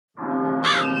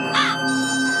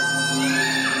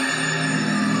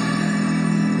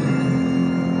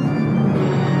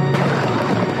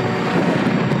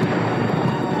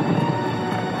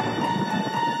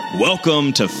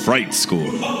Welcome to Fright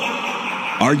School.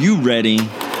 Are you ready?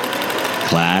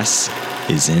 Class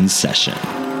is in session.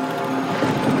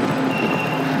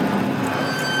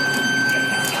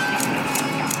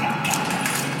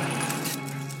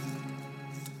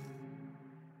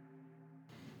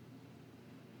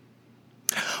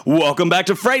 Welcome back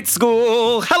to Fright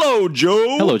School. Hello,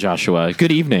 Joe. Hello, Joshua.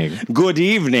 Good evening. Good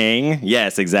evening.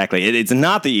 Yes, exactly. It's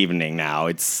not the evening now.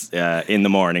 It's in the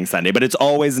morning Sunday, but it's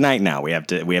always night now. We have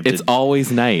to. It's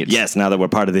always night. Yes, now that we're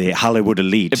part of the Hollywood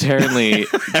elite. Apparently,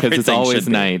 because it's always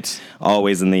night.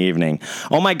 Always in the evening.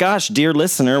 Oh my gosh, dear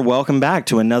listener, welcome back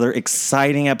to another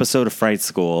exciting episode of Fright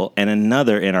School and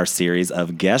another in our series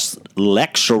of guest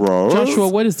lecturers. Joshua,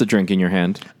 what is the drink in your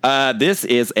hand? This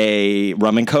is a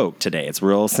rum and coke today. It's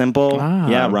real simple.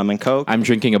 Yeah, rum and coke. I'm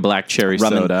drinking a black cherry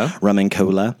soda. Rum and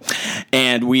cola.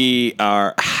 And we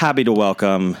are happy to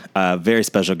welcome a very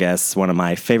special guest, one of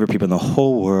my favorite people in the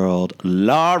whole world,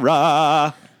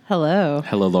 Laura. Hello.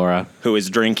 Hello, Laura. Who is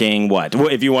drinking what?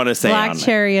 If you want to say Black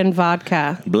cherry and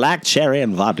vodka. Black cherry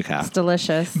and vodka. It's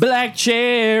delicious. Black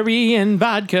cherry and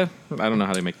vodka. I don't know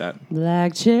how they make that.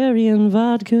 Black cherry and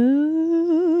vodka.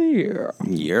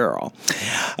 Yeah.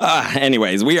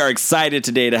 Anyways, we are excited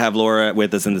today to have Laura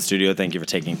with us in the studio. Thank you for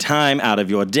taking time out of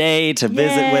your day to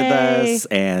visit with us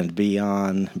and be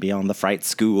on the Fright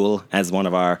School as one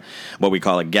of our, what we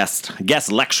call a guest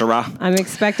lecturer. I'm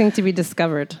expecting to be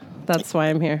discovered. That's why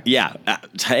I'm here. Yeah.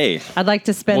 Hey. I'd like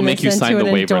to spend We'll make you sign into the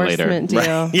an waiver later. endorsement deal.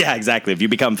 Right. Yeah, exactly. If you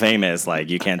become famous,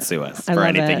 you can't sue us I for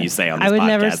love anything it. you say on this I would podcast.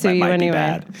 never sue that you might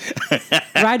anyway. Be bad.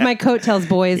 Ride my coattails,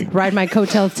 boys. Ride my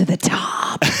coattails to the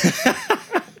top.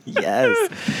 Yes.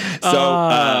 So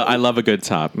I love a good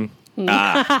top.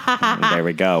 there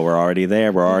we go. We're already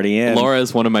there. We're already in. Laura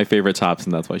is one of my favorite tops,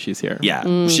 and that's why she's here.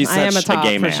 Yeah, she's I am such a top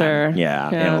gay for man. sure. Yeah,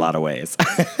 in Yeah. a lot of ways.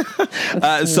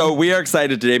 So we are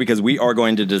excited today because we are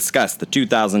going to discuss the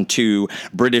 2002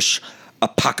 British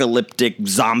apocalyptic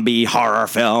zombie horror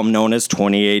film known as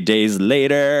 28 Days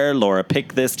Later. Laura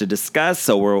picked this to discuss,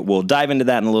 so we'll dive into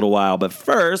that in a little while. But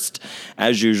first,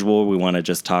 as usual, we want to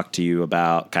just talk to you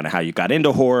about kind of how you got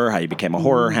into horror, how you became a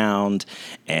horror hound,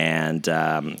 and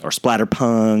or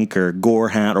splatterpunk or gore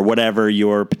hound or whatever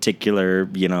your particular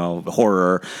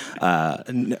horror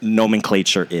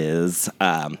nomenclature is.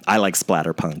 I like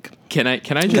splatterpunk Can I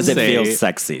just because it say feels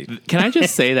sexy. Can I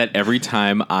just say that every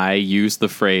time I use the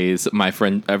phrase,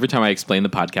 every time I explain the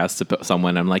podcast to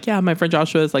someone, I'm like, yeah, my friend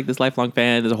Joshua is like this lifelong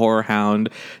fan, is a horror hound.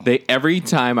 Every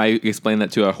time I explain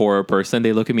that to a horror person,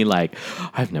 they look at me like,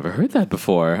 I've never heard that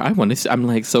before. I'm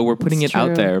like, so we're putting it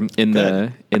out there in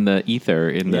the ether,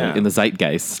 in the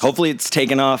zeitgeist. Hopefully it's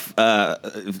taken off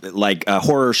like a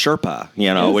horror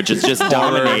Sherpa, which is just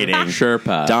dominating.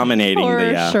 Sherpa. Dominating Horror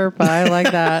the... Sherpa. I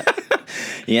like that.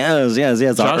 Yes.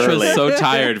 Joshua's so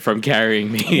tired from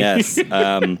carrying me. Yes.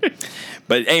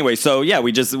 But anyway, so yeah,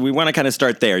 we want to kind of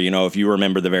start there. If you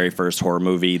remember the very first horror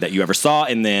movie that you ever saw,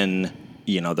 and then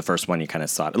the first one you kind of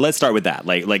saw. Let's start with that.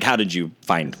 Like how did you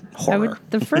find horror?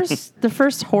 The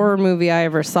first horror movie I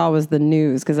ever saw was The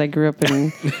News because I grew up in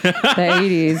the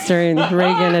 80s during the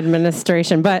Reagan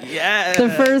administration. But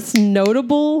the first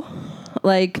notable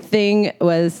thing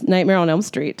was Nightmare on Elm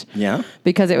Street. Yeah.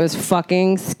 Because it was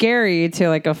fucking scary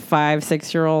to a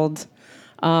 5-6-year-old.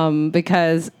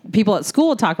 Because people at school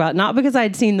would talk about it, not because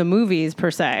I'd seen the movies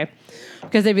per se,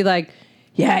 because they'd be like,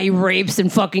 yeah, he rapes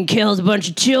and fucking kills a bunch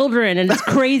of children and it's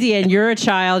crazy. And you're a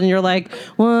child and you're like,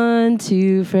 1,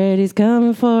 2, Freddy's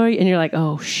coming for you. And you're like,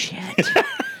 oh shit.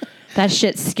 That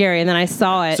shit's scary. And then I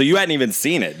saw it. So you hadn't even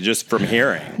seen it just from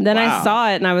hearing. Then Wow. I saw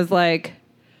it and I was like,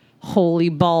 holy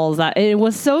balls. It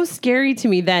was so scary to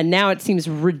me then. Now it seems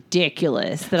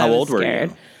ridiculous that I was scared. How old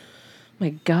were you? My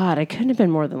God, I couldn't have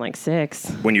been more than 6.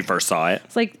 When you first saw it?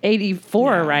 It's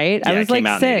 84, right? Yeah, I was it came 6.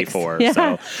 out in 84. Yeah.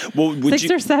 So, would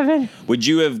 6 or 7. Would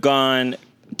you have gone...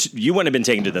 You wouldn't have been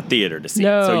taken to the theater to see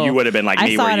No. it. So you would have been like I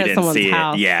me saw where it you at didn't someone's see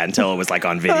house. it. Yeah, until it was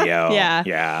on video. Yeah.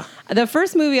 Yeah. The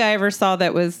first movie I ever saw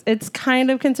it's kind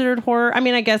of considered horror. I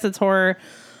mean, I guess it's horror.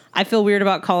 I feel weird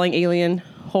about calling Alien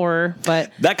horror,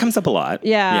 but... That comes up a lot.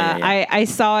 Yeah. I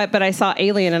saw it, but I saw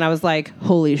Alien and I was like,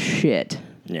 holy shit.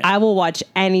 Yeah. I will watch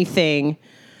anything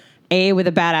with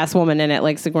a badass woman in it,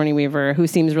 like Sigourney Weaver, who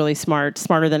seems really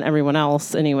smarter than everyone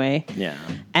else anyway. Yeah.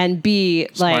 And B,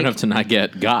 Smart enough to not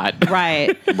get got.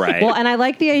 Right. Right. Well, and I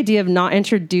like the idea of not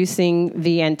introducing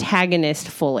the antagonist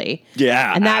fully.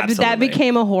 Yeah, And that absolutely.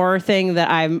 became a horror thing that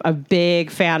I'm a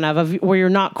big fan of where you're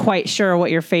not quite sure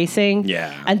what you're facing.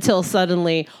 Yeah. Until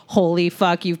suddenly, holy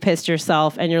fuck, you've pissed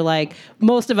yourself. And you're like,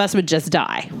 most of us would just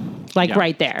die. like Yeah.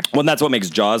 right there. Well, that's what makes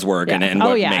Jaws work, Yeah. and Oh,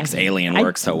 what yeah. makes Alien I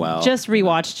work so well. Just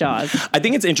rewatched Jaws. I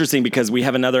think it's interesting because we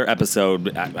have another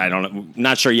episode. I don't know,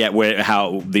 not sure yet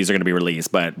how these are going to be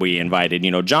released, but we invited,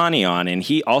 Johnny on, and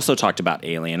he also talked about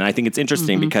Alien. And I think it's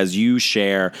interesting because you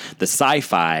share the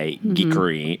sci-fi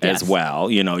geekery as Yes. well.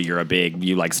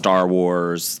 You like Star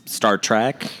Wars, Star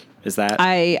Trek. Is that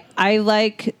I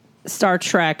like Star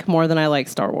Trek more than I like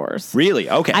Star Wars. really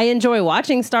okay? I enjoy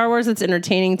watching Star Wars. It's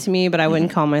entertaining to me, but I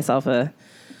wouldn't call myself a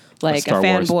Star Wars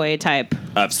fanboy type.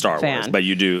 of Star Wars, fan. but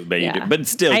you do, Yeah. but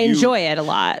still, I you enjoy it a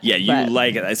lot. Yeah, you but-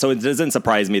 like it. So it doesn't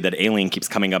surprise me that Alien keeps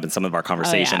coming up in some of our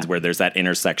conversations yeah. where there's that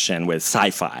intersection with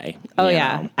sci-fi. Oh you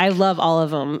yeah, know? I love all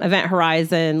of them. Event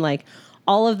Horizon, like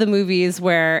all of the movies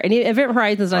where, and Event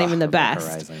Horizon's not even the Event best,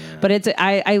 Horizon, yeah. but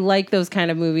I like those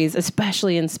kind of movies,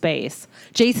 especially in space.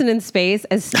 Jason in Space,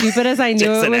 as stupid as I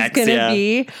knew it Jason was X, going to yeah.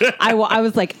 be, I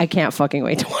was like, I can't fucking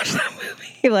wait to watch that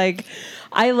movie. Like,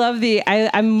 I love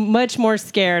I'm much more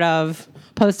scared of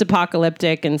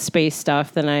post-apocalyptic and space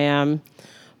stuff than I am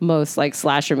most like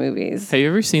slasher movies. Have you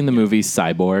ever seen the movie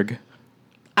Cyborg?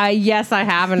 Yes, I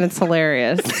have, and it's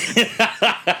hilarious.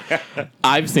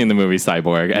 I've seen the movie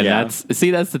Cyborg, and Yeah. that's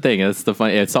the thing. That's the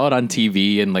fun. I saw it on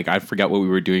TV, and like I forgot what we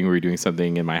were doing. We were doing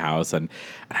something in my house, and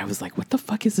I was like, "What the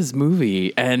fuck is this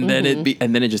movie?" And then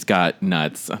it just got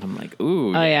nuts, and I'm like,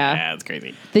 "Ooh, yeah. it's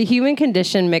crazy." The human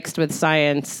condition mixed with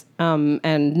science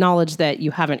and knowledge that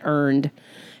you haven't earned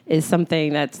is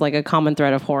something that's like a common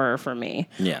thread of horror for me.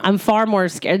 Yeah. I'm far more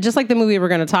scared. Just like the movie we're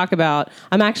going to talk about,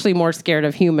 I'm actually more scared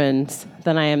of humans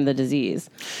than I am the disease.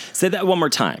 Say that one more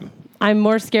time. I'm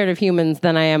more scared of humans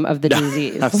than I am of the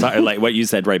disease. I'm sorry, like what you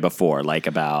said right before, like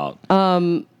about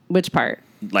Which part?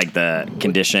 like the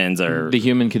conditions or The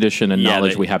human condition and Yeah,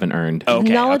 knowledge the- we haven't earned.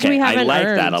 okay, Knowledge okay. we haven't I like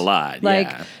earned. that a lot. Like,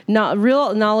 yeah. not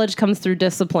real knowledge comes through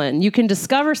discipline. You can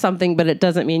discover something, but it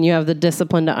doesn't mean you have the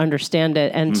discipline to understand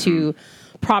it and to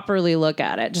properly look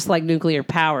at it. Just like nuclear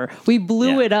power, we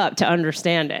blew Yeah. it up to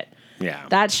understand it. Yeah.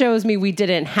 That shows me we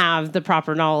didn't have the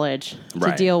proper knowledge to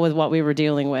Right. deal with what we were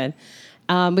dealing with.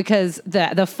 Because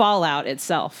the fallout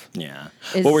itself. Yeah.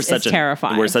 is- Well, we're is such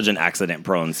terrifying. we're such an accident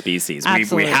prone species. We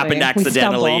Absolutely. happened We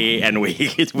accidentally and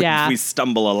we Yeah. we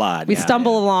stumble a lot. We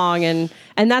stumble along, and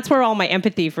that's where all my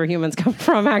empathy for humans comes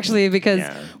from, actually, because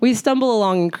Yeah. we stumble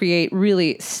along and create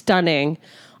really stunning,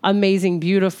 amazing,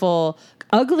 beautiful,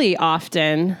 ugly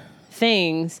often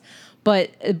things, but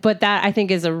that I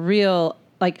think is a real,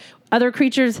 like, other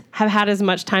creatures have had as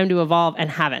much time to evolve and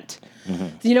haven't.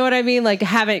 You know what I mean? Like,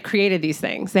 haven't created these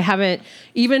things. They haven't,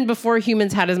 even before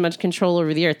humans had as much control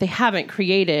over the earth, they haven't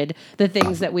created the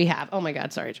things that we have. Oh my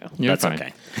God, sorry, Joe. You're That's fine.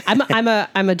 okay. I'm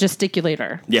a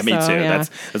gesticulator. Yeah, me So, too. yeah.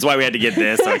 That's why we had to get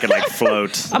this so I could like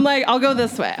float. I'm like, I'll go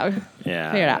this way.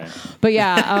 Yeah. Figure it out. But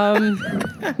yeah,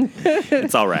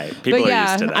 It's all right. People but are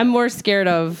yeah, used to that.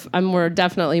 I'm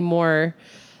definitely more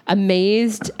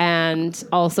amazed and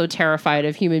also terrified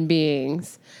of human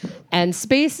beings. And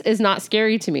space is not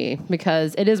scary to me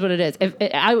because it is what it is.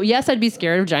 Yes, I'd be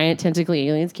scared if giant tentacly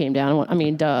aliens came down. I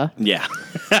mean, duh. yeah.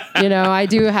 I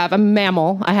do have a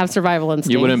mammal. I have survival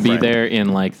instincts. You wouldn't be Right. there in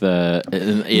like No.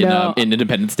 in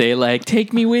Independence Day, like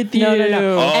take me with you.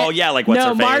 No. Oh yeah, like what's no,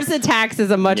 her face? Mars Attacks is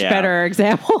a much Yeah. better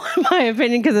example, in my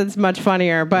opinion, because it's much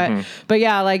funnier. But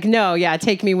yeah, like, no, yeah,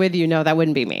 take me with you. No, that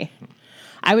wouldn't be me.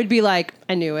 I would be like,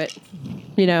 I knew it.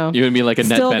 You would be like a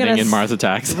net Still Benning gonna in s- Mars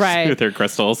Attacks, Right. with her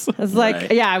crystals. It's like,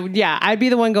 Right. yeah, I'd be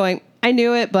the one going, I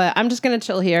knew it, but I'm just going to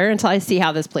chill here until I see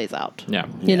how this plays out. Yeah.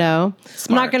 You know, I'm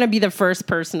Smart. not going to be the first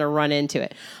person to run into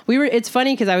it. It's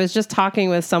funny because I was just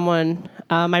talking with someone,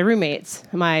 my roommates,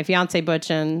 my fiance Butch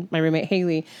and my roommate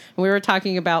Haley, and we were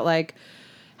talking about like,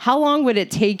 how long would it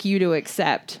take you to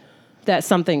accept that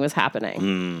something was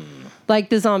happening? Like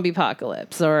the zombie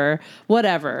apocalypse or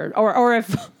whatever, or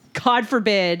if God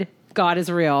forbid God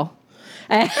is real.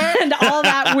 And all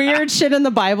that weird shit in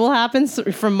the Bible happens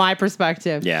from my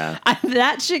perspective. Yeah.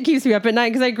 That shit keeps me up at night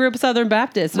because I grew up Southern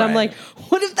Baptist. And I'm Right. like,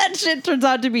 what if that shit turns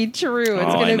out to be true? It's Oh,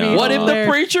 I going to know. be What if the hilarious.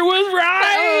 preacher was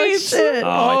right? Oh, shit. Oh,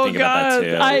 I think about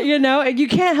that too. You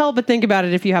can't help but think about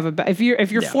it if you have if your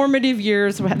Yeah. formative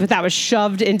years that was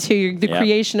shoved into the Yep.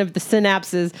 creation of the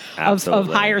synapses of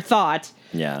Absolutely. higher thought.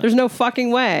 Yeah. There's no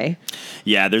fucking way.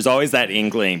 Yeah, there's always that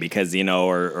inkling because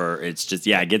or it's just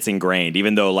it gets ingrained.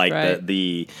 Even though like Right.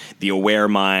 the aware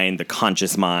mind, the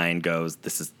conscious mind goes,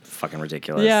 this is fucking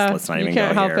ridiculous. Yeah, Let's not you even go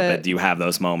can't help here. it. But you have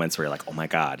those moments where you're like, oh my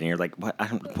god, and you're like, what?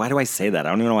 Why do I say that? I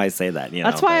don't even know why I say that.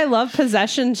 That's why I love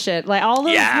possession shit. Like all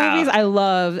those Yeah. movies I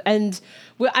love. And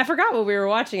I forgot what we were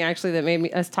watching actually that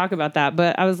made us talk about that.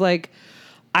 But I was like,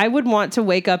 I would want to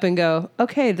wake up and go,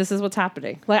 okay, this is what's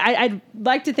happening. Like I'd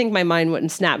like to think my mind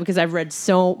wouldn't snap because I've read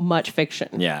so much fiction.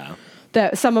 Yeah.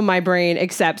 that some of my brain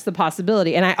accepts the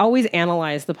possibility, and I always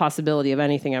analyze the possibility of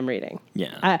anything I'm reading.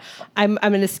 Yeah. I'm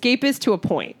an escapist to a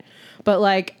point, but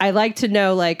like I like to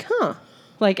know, like,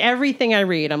 like everything I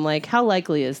read, I'm like, how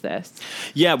likely is this?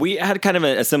 Yeah, we had kind of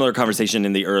a similar conversation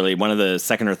in one of the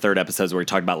second or third episodes where we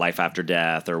talked about life after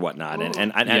death or whatnot.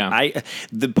 And I,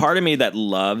 the part of me that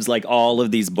loves like all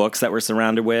of these books that we're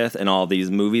surrounded with and all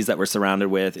these movies that we're surrounded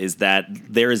with is that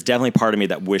there is definitely part of me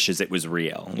that wishes it was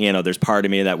real. You know, there's part of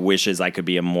me that wishes I could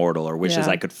be immortal, or wishes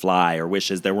I could fly, or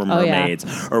wishes there were mermaids,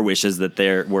 or wishes that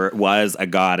there was a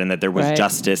God and that there was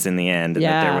justice in the end, and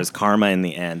that there was karma in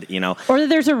the end, you know. Or that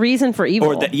there's a reason for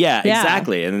evil.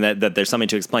 Exactly. And that there's something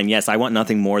to explain. Yes, I want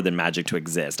nothing more than magic to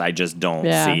exist. I just don't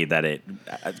see that it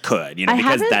could, you know,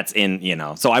 because that's in, you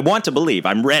know. So I want to believe.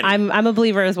 I'm ready. I'm a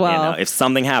believer as well. You know, if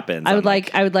something happens, I would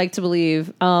like to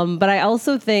believe. But I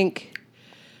also think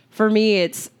for me,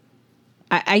 it's,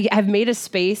 I've made a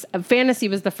space. Fantasy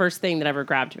was the first thing that ever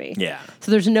grabbed me. Yeah.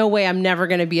 So there's no way I'm never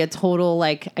going to be a total,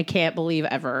 like, I can't believe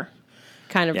ever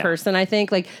kind of person. I think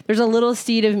like there's a little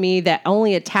seed of me that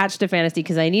only attached to fantasy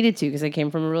because I needed to, because I came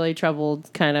from a really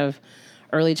troubled kind of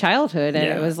early childhood, and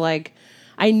it was like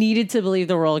I needed to believe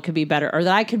the world could be better, or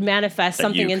that I could manifest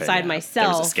something inside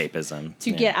myself. There was escapism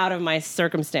to get out of my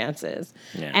circumstances.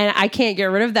 Yeah. And I can't get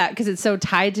rid of that because it's so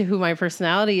tied to who my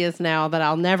personality is now that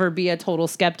I'll never be a total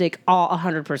skeptic all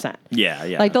 100%. Yeah,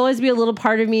 yeah. Like there'll always be a little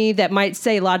part of me that might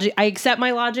say logic. I accept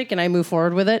my logic and I move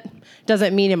forward with it.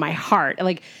 Doesn't mean in my heart.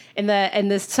 Like in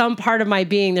this some part of my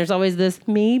being, there's always this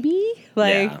maybe.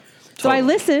 Like so I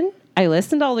listen. I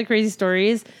listened to all the crazy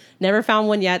stories. Never found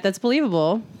one yet that's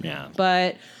believable. Yeah.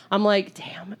 But I'm like,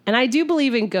 damn. And I do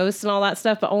believe in ghosts and all that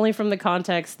stuff, but only from the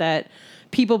context that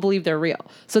people believe they're real.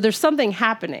 So there's something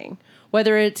happening,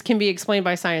 whether it can be explained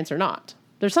by science or not.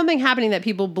 There's something happening that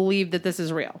people believe that this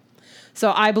is real.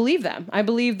 So I believe them. I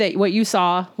believe that what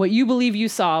you believe you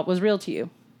saw was real to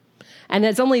you. And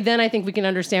it's only then I think we can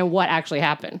understand what actually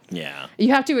happened. Yeah. You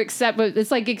have to accept, it's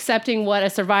like accepting what a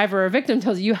survivor or a victim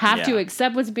tells you. You have to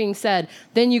accept what's being said.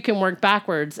 Then you can work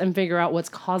backwards and figure out what's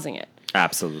causing it.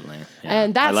 Absolutely. Yeah.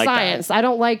 And that's like science. That. I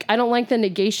don't like the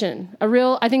negation.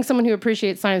 I think someone who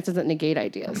appreciates science doesn't negate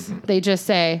ideas. Mm-hmm. They just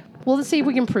say, well, let's see if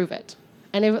we can prove it.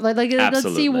 And let's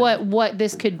see what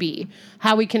this could be,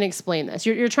 how we can explain this.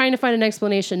 You're trying to find an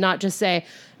explanation, not just say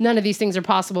none of these things are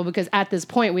possible because at this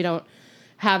point we don't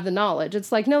have the knowledge.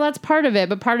 It's like, no, that's part of it.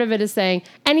 But part of it is saying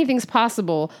anything's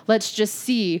possible. Let's just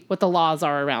see what the laws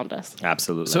are around us.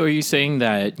 Absolutely. So are you saying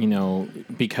that, you know,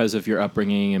 because of your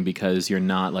upbringing and because you're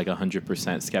not like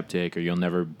 100% skeptic, or you'll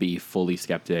never be fully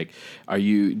skeptic, do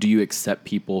you accept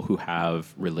people who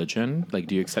have religion? Like,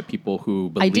 do you accept people who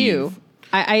believe? I do.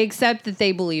 I accept that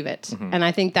they believe it, and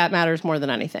I think that matters more than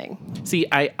anything. See,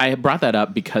 I brought that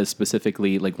up because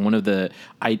specifically, like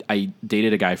I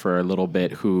dated a guy for a little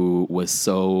bit who was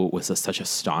such a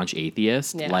staunch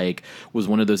atheist. Yeah. Like, was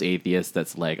one of those atheists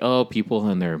that's like, oh, people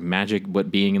and their magic,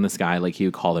 what being in the sky, like he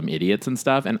would call them idiots and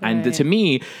stuff. And to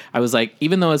me, I was like,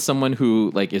 even though as someone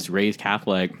who like is raised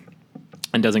Catholic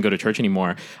and doesn't go to church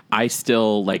anymore, I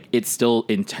still like it's still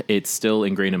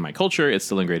ingrained in my culture. It's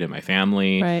still ingrained in my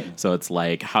family. Right. So it's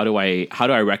like, how do I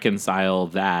reconcile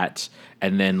that?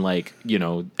 And then like, you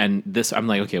know, and this, I'm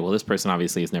like, okay, well, this person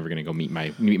obviously is never going to go meet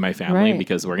my family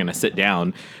because we're going to sit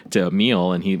down to a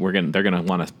meal and they're going to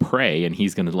want to pray and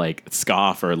he's going to like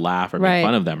scoff or laugh or make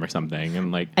fun of them or something.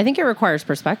 And like, I think it requires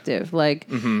perspective. Like,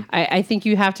 I think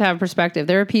you have to have perspective.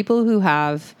 There are people who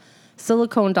have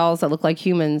silicone dolls that look like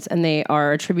humans, and they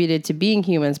are attributed to being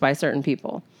humans by certain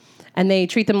people. And they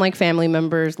treat them like family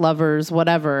members, lovers,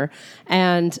 whatever.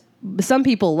 And some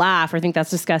people laugh or think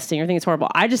that's disgusting or think it's horrible.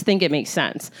 I just think it makes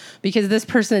sense because this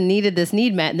person needed this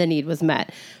need met and the need was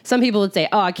met. Some people would say,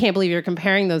 oh, I can't believe you're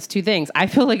comparing those two things. I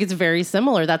feel like it's very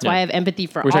similar. That's why I have empathy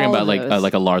for all of those. We're talking about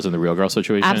like a Lars and the Real Girl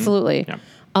situation? Absolutely. Yeah.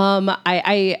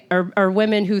 I are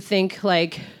women who think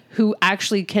like, who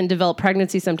actually can develop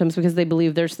pregnancy symptoms because they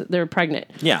believe they're pregnant.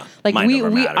 Yeah. Like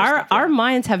our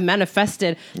minds have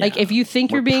manifested. Yeah. Like if you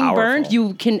think you're being burned,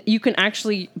 you can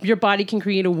actually, your body can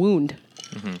create a wound.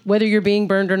 Whether you're being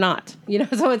burned or not, you know,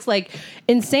 so it's like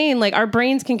insane. Like our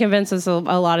brains can convince us of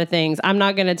a lot of things. I'm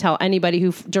not going to tell anybody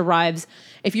who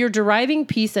if you're deriving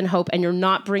peace and hope and you're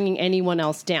not bringing anyone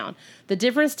else down, the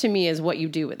difference to me is what you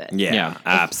do with it. Yeah.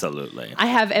 Absolutely. I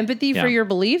have empathy for your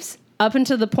beliefs up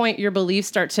until the point your beliefs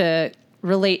start to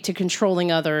relate to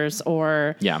controlling others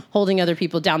or holding other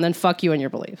people down, then fuck you and your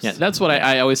beliefs. Yeah, that's what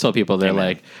I always tell people. They're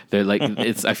like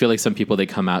it's. I feel like some people they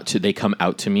come out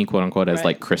to me, quote unquote, as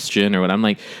like Christian or what. I'm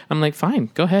like, fine,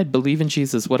 go ahead, believe in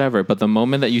Jesus, whatever. But the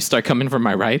moment that you start coming for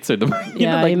my rights or the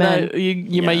amen.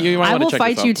 You might I will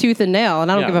fight yourself. you tooth and nail,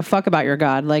 and I don't give a fuck about your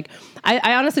God. Like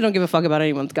I honestly don't give a fuck about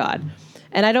anyone's God.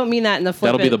 And I don't mean that in the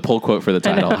flippant. That'll be the pull quote for the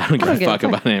title. I don't give a fuck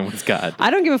about anyone's God.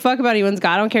 I don't give a fuck about anyone's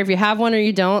God. I don't care if you have one or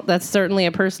you don't. That's certainly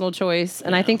a personal choice.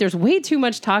 And I think there's way too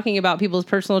much talking about people's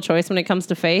personal choice when it comes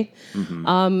to faith.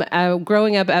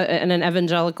 Growing up in an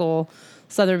evangelical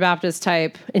Southern Baptist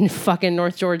type in fucking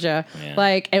North Georgia,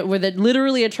 with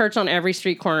literally a church on every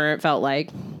street corner, it felt like.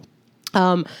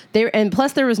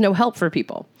 Plus there was no help for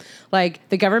people. Like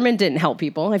the government didn't help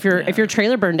people. If your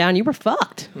trailer burned down, you were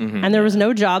fucked. And there was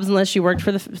no jobs unless you worked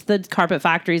for the carpet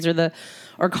factories or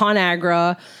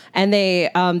ConAgra. And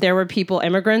there were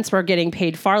immigrants were getting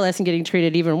paid far less and getting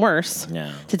treated even worse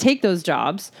to take those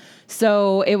jobs.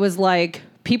 So it was like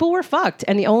people were fucked.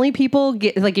 And the only people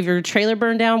if your trailer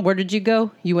burned down, where did you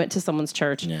go? You went to someone's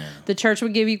church. Yeah. The church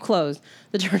would give you clothes.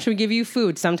 The church would give you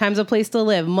food, sometimes a place to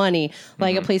live, money,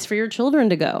 like a place for your children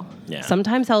to go. Yeah.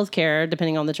 Sometimes healthcare,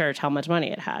 depending on the church, how much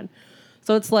money it had.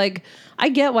 So it's like, I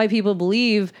get why people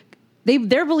believe.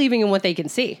 They're believing in what they can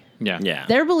see. Yeah.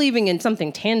 They're believing in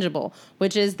something tangible,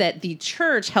 which is that the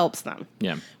church helps them.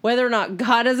 Yeah. Whether or not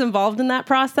God is involved in that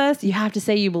process, you have to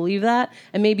say you believe that,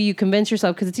 and maybe you convince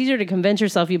yourself, because it's easier to convince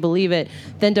yourself you believe it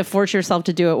than to force yourself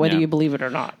to do it whether you believe it or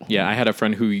not. Yeah, I had a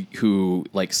friend who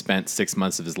like spent 6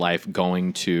 months of his life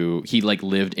he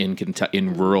lived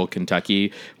in rural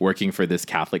Kentucky working for this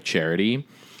Catholic charity.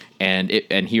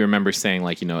 And he remembers saying,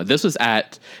 like, this was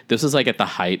at the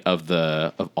height of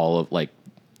all of like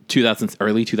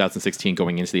early 2016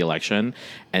 going into the election.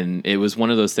 And it was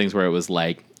one of those things where it was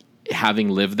like, having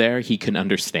lived there, he can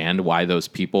understand why those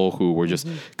people who were just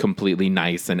completely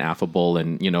nice and affable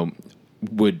and,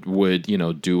 would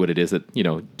do what it is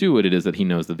that he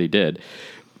knows that they did,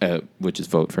 which is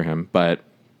vote for him. But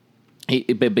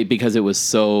because it was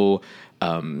so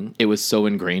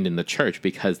ingrained in the church,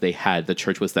 because the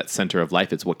church was that center of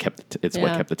life. It's what kept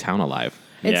the town alive.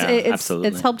 Absolutely.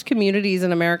 It's helped communities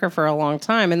in America for a long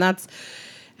time, and that's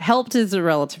helped is a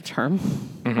relative term,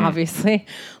 obviously.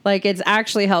 Like, it's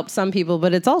actually helped some people,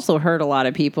 but it's also hurt a lot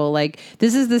of people. Like,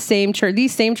 this is the same church.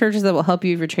 These same churches that will help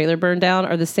you if your trailer burned down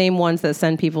are the same ones that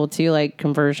send people to like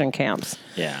conversion camps.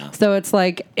 Yeah. So it's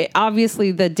like,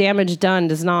 obviously the damage done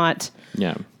does not.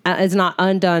 Yeah. Is not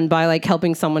undone by like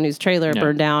helping someone whose trailer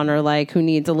burned down or like who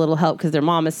needs a little help because their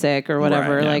mom is sick or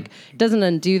whatever. Right, yeah. Like, it doesn't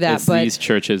undo that. It's but these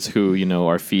churches who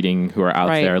are out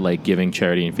there like giving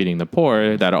charity and feeding the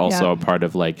poor that are also a part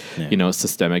of like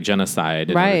systemic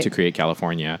genocide in order to create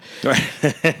California.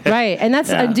 Right. And that's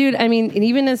dude. I mean, and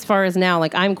even as far as now,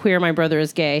 like, I'm queer, my brother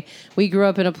is gay. We grew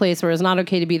up in a place where it's not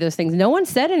okay to be those things. No one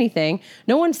said anything.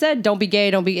 No one said don't be gay.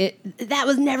 Don't be. That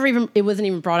was never even. It wasn't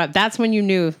even brought up. That's when you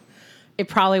knew it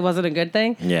probably wasn't a good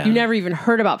thing. Yeah. You never even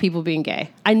heard about people being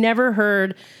gay. I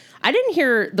didn't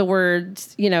hear the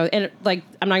words, and like,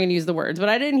 I'm not going to use the words, but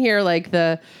I didn't hear like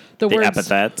the words,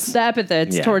 epithets. the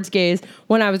epithets towards gays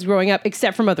when I was growing up,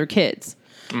 except from other kids.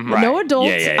 Right. No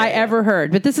adults I ever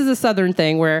heard. But this is a Southern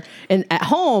thing where at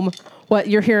home, what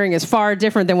you're hearing is far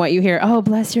different than what you hear. Oh,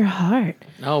 bless your heart.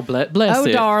 Oh, bless oh,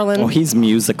 it. darling. Oh, he's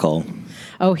musical.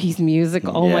 Oh, he's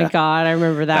musical. Oh, my God. I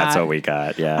remember that. That's what we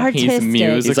got, yeah. Artistic. He's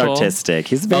musical. He's artistic.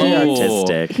 He's very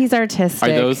artistic. He's artistic.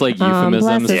 Are those like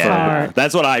euphemisms? Bless his for heart.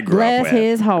 That's what I grew up with. Bless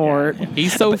his heart. Yeah.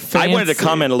 He's so fancy. I wanted to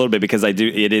comment a little bit because it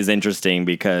is interesting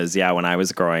because, when I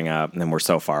was growing up, and we're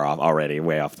so far off already,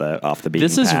 way off the beaten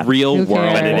This is path. real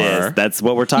world. But it is. That's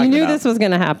what we're talking You knew about. this was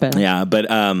going to happen. Yeah, but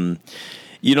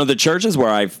the church is where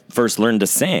I first learned to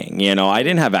sing. I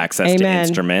didn't have access to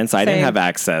instruments. I didn't have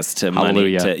access to money.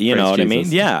 Hallelujah. You know Praise what I mean?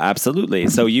 Jesus. Yeah, absolutely.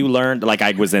 So you learned, like,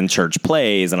 I was in church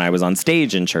plays and I was on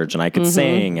stage in church and I could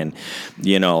sing. And,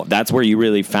 that's where you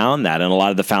really found that. And a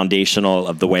lot of the foundational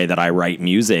of the way that I write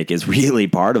music is really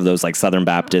part of those, like, Southern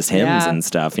Baptist hymns and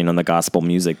stuff, and the gospel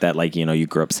music that, like, you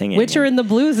grew up singing. Which are in the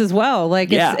blues as well. Like,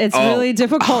 it's really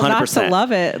difficult 100%. Not to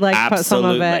love it. Like, absolutely.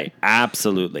 Some of it.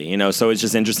 Absolutely. So it's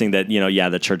just interesting that,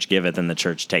 the church giveth and the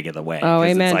church taketh away. Oh,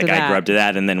 amen. It's like, to that. I grew up to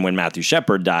that. And then when Matthew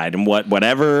Shepard died, and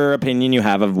whatever opinion you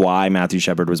have of why Matthew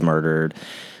Shepard was murdered,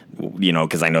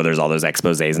 because I know there's all those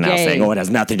exposés now saying, it has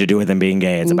nothing to do with him being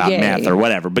gay. It's about meth or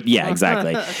whatever. But yeah,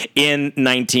 exactly. In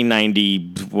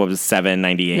 1997,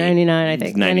 98. 99, I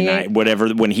think. 99,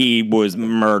 whatever, when he was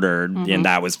murdered, and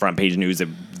that was front page news of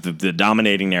the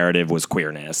dominating narrative was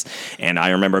queerness. And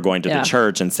I remember going to the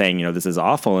church and saying, this is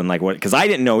awful. And like, what, because I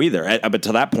didn't know either. But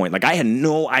to that point, like, I had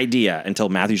no idea until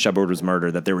Matthew Shepard was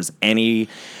murdered that there was any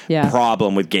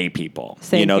problem with gay people.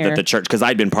 Same here. That the church, because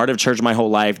I'd been part of church my whole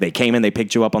life. They came in, they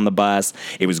picked you up on the bus.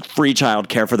 It was free child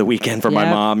care for the weekend for my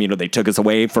mom. They took us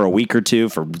away for a week or two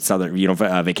for Southern,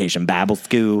 vacation Bible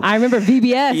school. I remember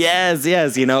VBS. Yes.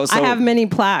 So I have many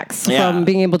plaques from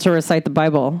being able to recite the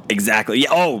Bible. Exactly. Yeah.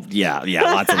 Oh, yeah.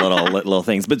 Lots of little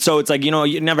things. But so it's like, you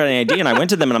never had any idea. And I went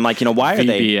to them and I'm like, why are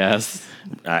they? VBS.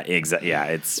 Exactly.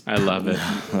 Yeah, I love it.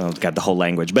 It's got the whole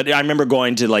language. But I remember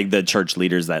going to like the church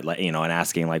leaders that and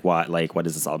asking like what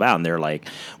is this all about? And they're like,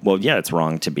 well, yeah, it's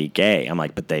wrong to be gay. I'm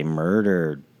like, but they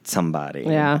murdered somebody.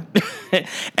 Yeah.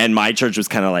 And my church was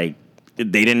kind of like, they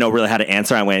didn't know really how to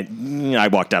answer. I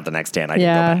walked out the next day and I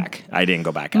didn't go back. I didn't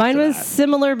go back. Mine was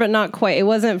similar, but not quite. It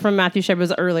wasn't from Matthew Shepard. It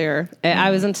was earlier.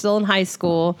 I was still in high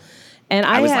school. And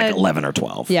I was like 11 or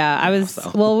 12. Yeah, I was.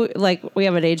 So. Well, like we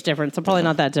have an age difference, so probably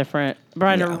not that different.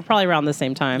 Probably around the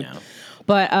same time. Yeah.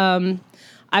 But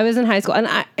I was in high school, and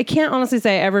I can't honestly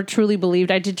say I ever truly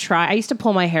believed. I did try. I used to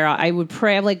pull my hair out. I would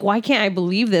pray. I'm like, why can't I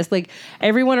believe this? Like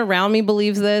everyone around me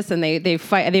believes this, and they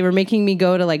fight. They were making me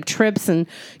go to like trips and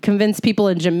convince people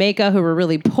in Jamaica who were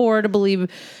really poor to believe,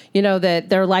 that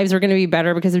their lives were going to be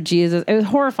better because of Jesus. It was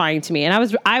horrifying to me, and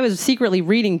I was secretly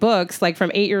reading books like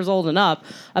from 8 years old and up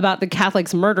about the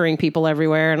Catholics murdering people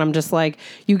everywhere, and I'm just like,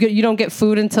 you don't get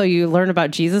food until you learn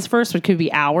about Jesus first, which could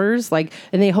be hours. Like,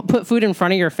 and they put food in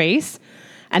front of your face.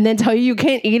 And then tell you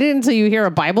can't eat it until you hear a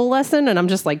Bible lesson. And I'm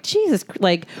just like, Jesus,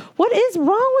 like, what is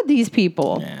wrong with these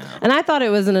people? Yeah. And I thought it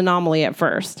was an anomaly at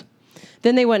first.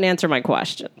 Then they wouldn't answer my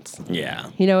questions. Yeah.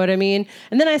 You know what I mean?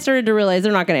 And then I started to realize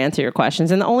they're not going to answer your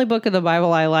questions. And the only book of the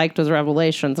Bible I liked was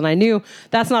Revelations. And I knew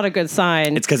that's not a good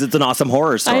sign. It's because it's an awesome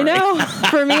horror story. I know.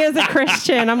 For me as a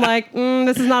Christian, I'm like,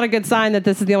 this is not a good sign that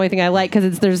this is the only thing I like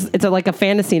because it's like a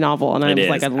fantasy novel. And I was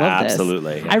like, I love this.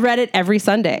 Absolutely. I read it every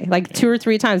Sunday, like 2 or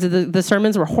 3 times. The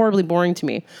sermons were horribly boring to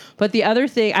me. But the other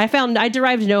thing, I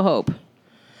derived no hope.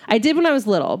 I did when I was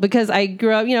little because I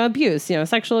grew up, abuse,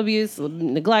 sexual abuse,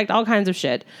 neglect, all kinds of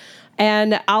shit.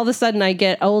 And all of a sudden I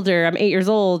get older, I'm 8 years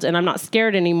old, and I'm not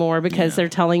scared anymore because they're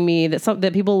telling me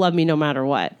that people love me no matter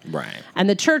what. Right. And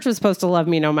the church was supposed to love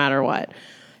me no matter what.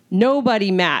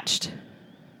 Nobody matched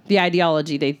the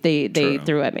ideology they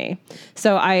threw at me.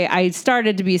 So I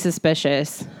started to be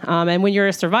suspicious. And when you're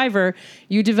a survivor,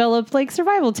 you develop like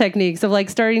survival techniques of like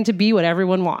starting to be what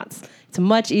everyone wants. It's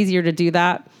much easier to do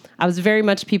that. I was very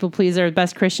much a people pleaser, the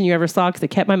best Christian you ever saw because I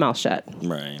kept my mouth shut.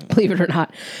 Right. Believe it or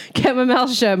not. Kept my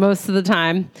mouth shut most of the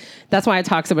time. That's why I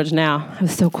talk so much now. I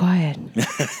was so quiet.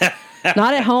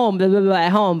 Not at home,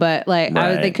 at home, but like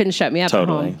they couldn't shut me up at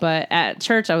home. But at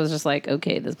church, I was just like,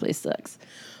 okay, this place sucks.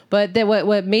 But then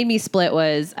what made me split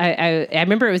was I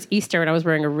remember it was Easter and I was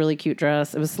wearing a really cute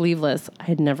dress. It was sleeveless. I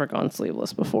had never gone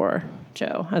sleeveless before,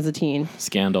 Joe, as a teen.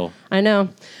 Scandal. I know.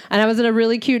 And I was in a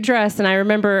really cute dress, and I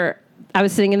remember I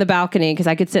was sitting in the balcony because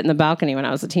I could sit in the balcony when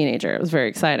I was a teenager. It was very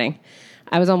exciting.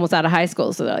 I was almost out of high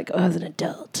school, so they're like, as an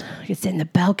adult, I could sit in the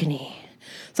balcony.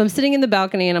 So I'm sitting in the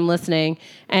balcony and I'm listening,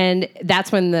 and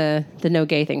that's when the no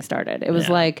gay thing started. It was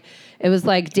like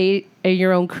date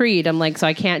your own creed. I'm like, so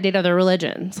I can't date other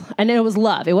religions. And then it was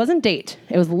love. It wasn't date.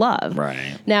 It was love.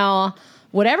 Right. Now,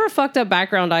 whatever fucked up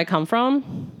background I come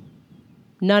from,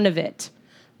 none of it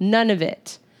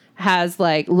has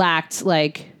lacked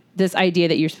this idea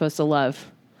that you're supposed to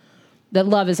love, that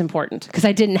love is important, because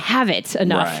I didn't have it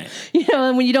enough. Right.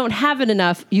 And when you don't have it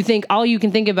enough, you think all you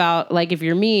can think about, like if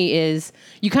you're me, is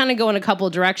you kind of go in a couple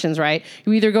of directions, right?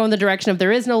 You either go in the direction of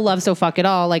there is no love, so fuck it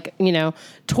all,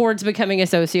 towards becoming a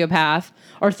sociopath,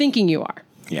 or thinking you are.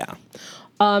 Yeah.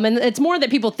 And it's more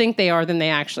that people think they are than they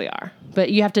actually are.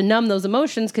 But you have to numb those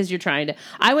emotions because you're trying to.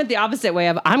 I went the opposite way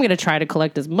of I'm going to try to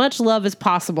collect as much love as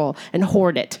possible and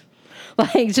hoard it.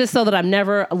 Just so that I'm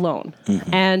never alone.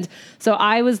 Mm-hmm. And so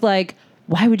I was like,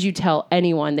 why would you tell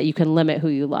anyone that you can limit who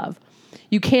you love?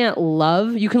 You can't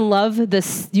love. You can love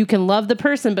this. You can love the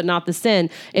person, but not the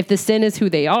sin. If the sin is who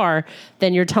they are,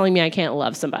 then you're telling me I can't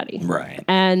love somebody. Right.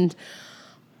 And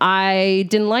I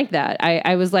didn't like that.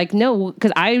 I was like, no,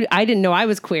 because I didn't know I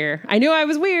was queer. I knew I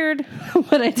was weird,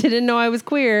 but I didn't know I was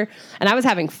queer. And I was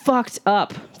having fucked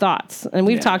up thoughts. And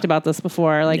we've talked about this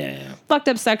before, fucked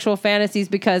up sexual fantasies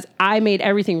because I made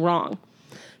everything wrong.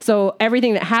 So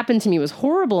everything that happened to me was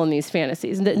horrible in these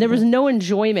fantasies. And there was no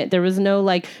enjoyment. There was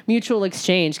no mutual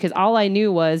exchange because all I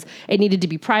knew was it needed to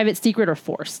be private, secret, or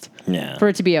forced for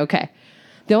it to be okay.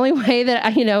 The only way that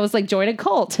I, was join a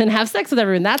cult and have sex with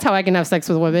everyone. That's how I can have sex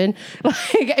with women.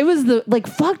 It was the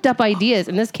fucked up ideas.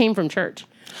 And this came from church.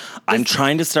 I'm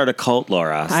trying to start a cult,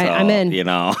 Laura. So, I'm in. You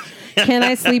know. Can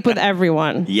I sleep with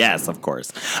everyone? Yes, of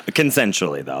course.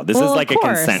 Consensually, though. This Well, is like of a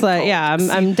course. consent cult. Yeah,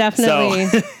 I'm definitely.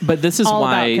 So- But this is All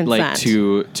why, about like,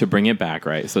 consent. to bring it back,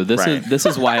 right? So this Right.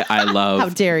 is why I love. How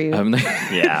dare you.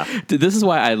 Yeah. This is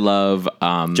why I love.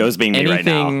 Joe's being me right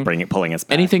now, anything- pulling us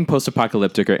back. anything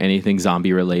post-apocalyptic or anything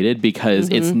zombie related, because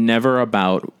Mm-hmm. it's never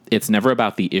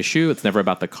about the issue, it's never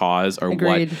about the cause or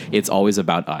Agreed. what, it's always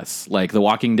about us. Like The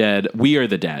Walking Dead, we are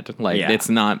the dead. Like Yeah. it's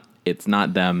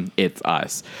not them, it's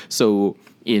us. So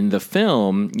in the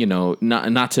film, you know,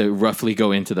 not to roughly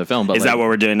go into the film, but Is that what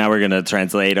we're doing now? We're going to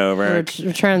translate over. We're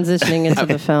transitioning into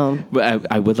the film. but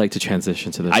I would like to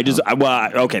transition to the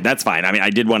film. Okay, that's fine. I mean, I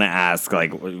did want to ask,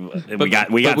 like, we got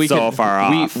But so can- far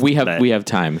off. We that- have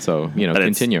time, so you know, but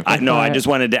it's- continue. I just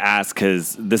wanted to ask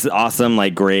because this is awesome,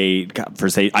 like great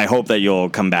conversation. I hope that you'll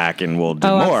come back and we'll do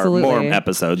Oh, more absolutely.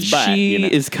 episodes. But she you know,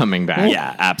 is coming back.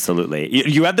 yeah, absolutely.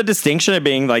 You have the distinction of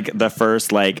being like the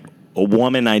first like a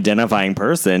woman identifying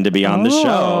person to be on the Oh.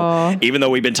 show, even though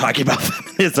we've been talking about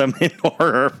feminism in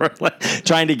horror for like,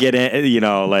 trying to get in, you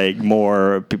know, like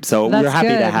more. So That's we're happy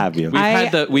to good. have you.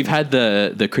 We've had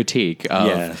the critique of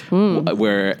Yeah.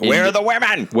 where Where are the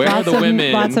women? where are the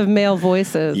women? Lots of male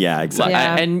voices. Yeah, exactly.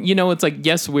 Yeah. And you know, it's like,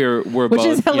 yes, we're Which both,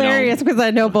 is hilarious because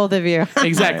I know both of you.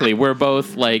 Exactly, we're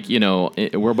both like, you know,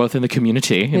 we're both in the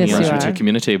community, in Yes, the you LGBT are.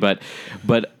 community, but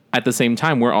at the same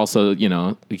time, we're also, you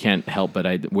know, we can't help but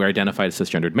we're identified as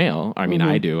cisgendered male. I mean,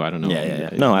 I do. I don't know. Yeah.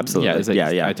 No, absolutely. Yeah,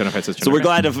 identified cisgendered. So we're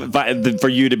male. glad for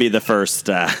you to be the first.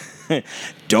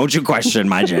 Don't you question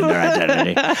my gender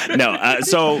identity? No.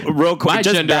 So real quick, My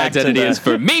just gender back to identity the- is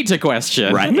for me to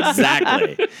question. right.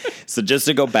 Exactly. So just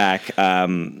to go back.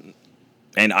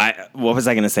 And what was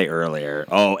I going to say earlier?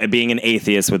 Oh, being an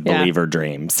atheist with Yeah. believer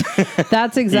dreams.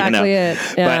 That's exactly it.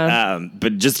 Yeah.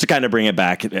 But just to kind of bring it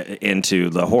back into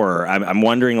the horror, I'm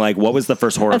wondering, like, what was the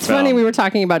first horror That's film? funny. We were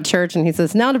talking about church, and he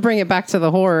says, "Now to bring it back to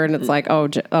the horror," and it's like,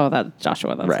 that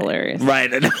Joshua, that's Right. hilarious. Right.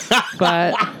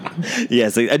 But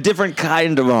Yes, a different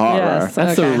kind of horror. yes,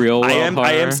 That's okay. the real world I am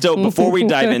horror. still, before we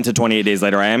dive into 28 Days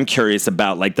Later, I am curious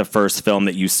about like the first film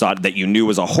that you saw that you knew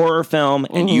was a horror film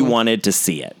and you wanted to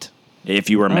see it, if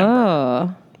you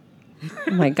remember.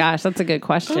 Oh my gosh, that's a good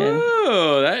question.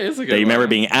 Oh, that is a good That you remember one.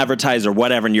 being advertised or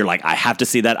whatever, and you're like, I have to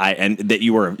see that. And that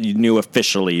you knew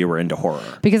officially you were into horror.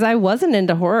 Because I wasn't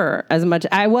into horror as much.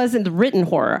 I wasn't written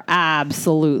horror.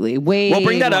 Absolutely. Well,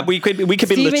 bring that up. We could be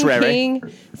literary.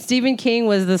 Stephen King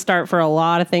was the start for a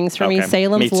lot of things for me. Okay.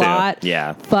 Salem's Me too. Lot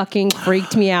Yeah. fucking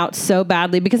freaked me out so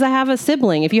badly because I have a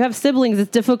sibling. If you have siblings, it's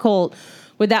difficult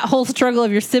with that whole struggle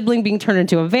of your sibling being turned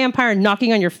into a vampire and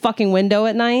knocking on your fucking window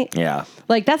at night. Yeah.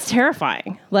 Like, that's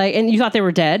terrifying. Like, and you thought they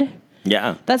were dead?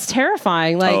 Yeah. That's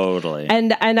terrifying. Like, Totally.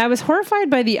 And I was horrified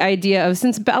by the idea of,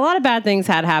 since a lot of bad things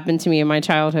had happened to me in my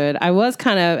childhood, I was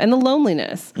kind of, and the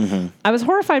loneliness. Mm-hmm. I was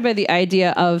horrified by the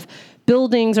idea of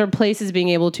buildings or places being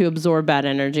able to absorb bad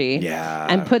energy. Yeah.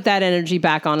 And put that energy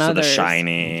back on So The others.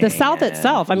 Shining The South and-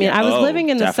 itself. I mean, Yeah. I was Oh, living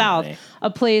in the definitely. South, a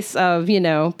place of,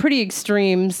 pretty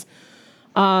extremes.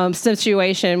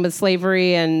 Situation with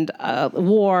slavery and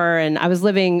war, and I was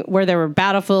living where there were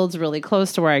battlefields really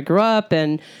close to where I grew up,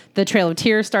 and the Trail of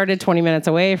Tears started 20 minutes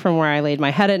away from where I laid my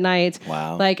head at night.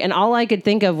 Wow. Like, and all I could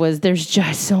think of was there's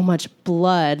just so much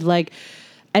blood, like,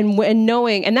 and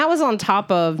knowing, and that was on top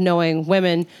of knowing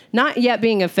women, not yet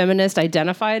being a feminist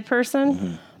identified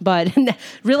person, but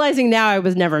realizing now I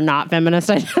was never not feminist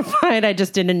identified. I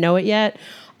just didn't know it yet.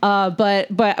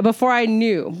 But before I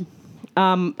knew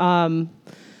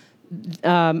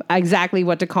exactly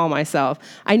what to call myself,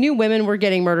 I knew women were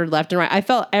getting murdered left and right. I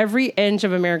felt every inch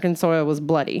of American soil was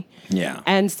bloody. Yeah.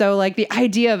 And so, like, the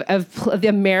idea of the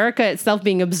America itself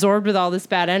being absorbed with all this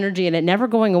bad energy and it never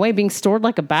going away, being stored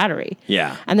like a battery.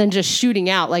 Yeah. And then just shooting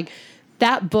out. Like,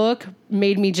 that book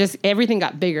made me just, everything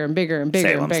got bigger and bigger and bigger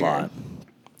and Salem's bigger. Lot.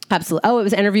 Absolutely. Oh, it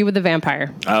was Interview with the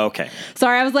Vampire. Oh, okay.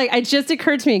 Sorry, I was like, it just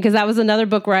occurred to me because that was another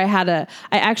book where I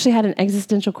actually had an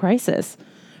existential crisis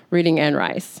reading Anne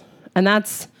Rice. And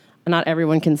that's, not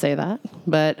everyone can say that,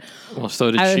 but. Well,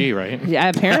 so did she, right? Yeah,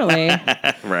 apparently.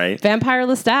 Right. Vampire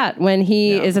Lestat, when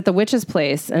he is at the witch's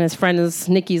place and his friend is,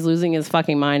 Nikki's losing his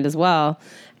fucking mind as well.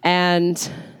 And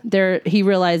he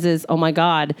realizes, oh my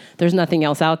God, there's nothing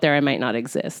else out there. I might not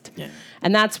exist. Yeah.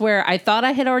 And that's where I thought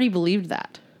I had already believed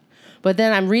that. But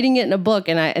then I'm reading it in a book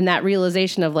and that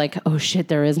realization of like, oh shit,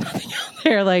 there is nothing out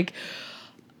there. Like,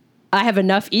 I have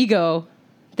enough ego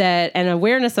and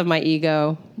awareness of my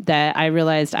ego that I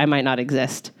realized I might not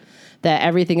exist. That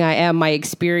everything I am, my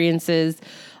experiences,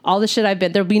 all the shit I've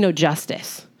been, there'll be no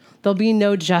justice. there'll be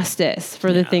no justice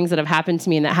for the things that have happened to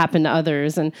me and that happened to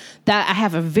others. And that I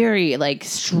have a very like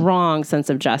strong sense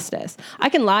of justice. I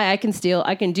can lie, I can steal,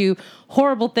 I can do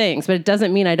horrible things, but it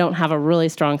doesn't mean I don't have a really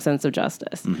strong sense of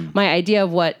justice. My idea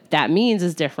of what that means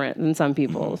is different than some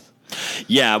people's.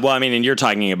 Yeah, well, I mean, and you're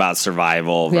talking about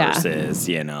survival Yeah. versus,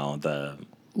 you know, the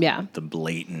Yeah.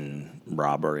 blatant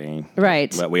robbery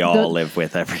Right. that we all live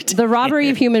with every day. The robbery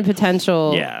of human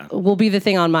potential Yeah. will be the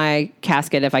thing on my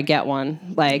casket if I get one.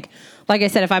 Like I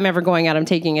said, if I'm ever going out, I'm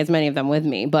taking as many of them with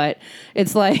me. But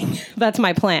it's like that's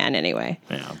my plan anyway.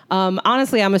 Yeah.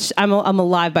 Honestly, I'm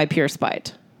alive by pure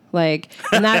spite. Like,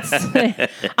 and that's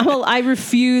I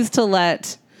refuse to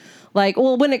let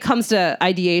when it comes to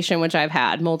ideation, which I've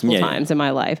had multiple times in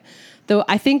my life. Though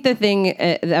I think the thing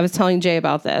I was telling Jay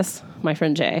about this, my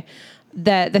friend Jay.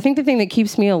 That the thing that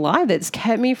keeps me alive, that's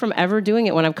kept me from ever doing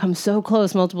it when I've come so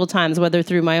close multiple times, whether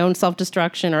through my own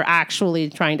self-destruction or actually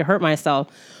trying to hurt myself,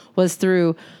 was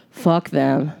through fuck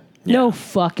them. Yeah. No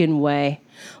fucking way.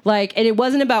 Like, and it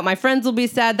wasn't about my friends will be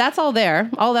sad. That's all there.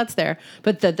 All that's there.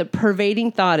 But the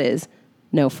pervading thought is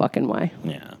no fucking way.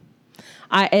 Yeah.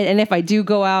 And if I do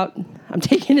go out, I'm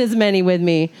taking as many with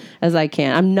me as I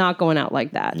can. I'm not going out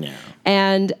like that. Yeah.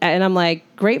 And I'm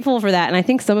like grateful for that. And I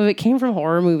think some of it came from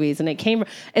horror movies, and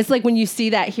it's like when you see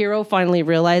that hero finally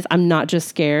realize I'm not just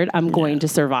scared, I'm going to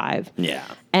survive. Yeah.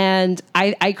 And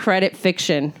I credit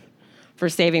fiction for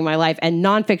saving my life and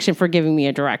nonfiction for giving me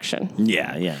a direction.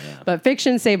 Yeah. But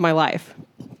fiction saved my life.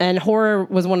 And horror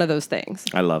was one of those things.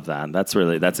 I love that. That's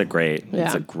a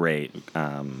great,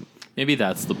 Maybe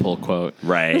that's the pull quote.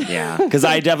 right. Yeah. Because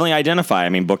I definitely identify. I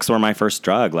mean, books were my first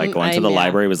drug. Like going to the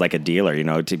library was like a dealer, you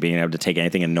know, to being able to take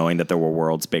anything and knowing that there were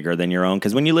worlds bigger than your own.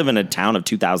 Because when you live in a town of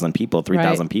 2,000 people,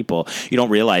 3,000 people, you don't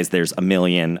realize there's a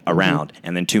million around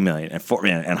and then 2 million and 4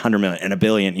 million and 100 million and a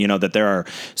billion, you know, that there are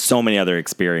so many other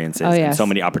experiences and so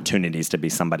many opportunities to be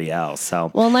somebody else.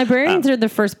 So, well, librarians are the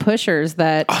first pushers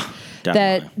that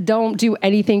definitely. don't do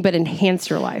anything but enhance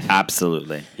your life.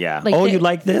 Absolutely. Yeah. Like you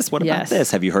like this? What about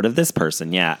this? Have you heard of this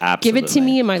person? Yeah, absolutely. Give it to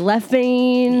me in my left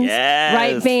veins, Yes.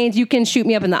 right veins. You can shoot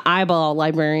me up in the eyeball,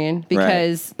 librarian,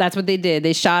 because that's what they did.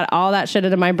 They shot all that shit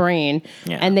into my brain,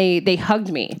 and they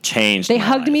hugged me. Changed. They my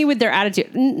hugged life. me with their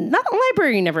attitude. Not a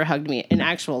librarian never hugged me in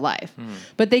actual life,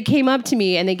 but they came up to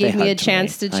me and they gave me a hugged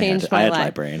chance to change I my had life.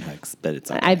 librarian hugs, but it's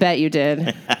okay. I bet you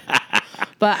did.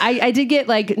 But I did get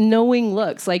like knowing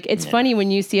looks. Like it's funny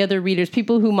when you see other readers,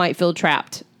 people who might feel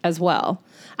trapped as well.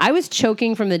 I was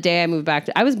choking from the day I moved back.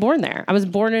 I was born there. I was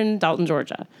born in Dalton,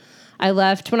 Georgia. I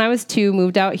left when I was 2,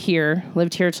 moved out here,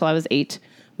 lived here till I was 8,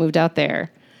 moved out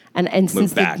there. And since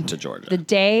Moved back to Georgia. The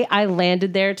day I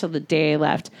landed there till the day I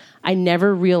left, I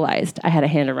never realized I had a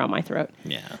hand around my throat.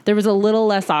 Yeah. There was a little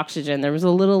less oxygen. There was a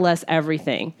little less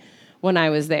everything when I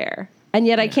was there. And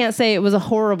yet I can't say it was a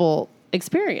horrible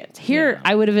experience. Here,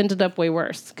 I would have ended up way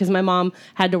worse because my mom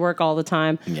had to work all the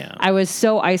time. Yeah. I was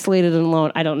so isolated and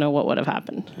alone. I don't know what would have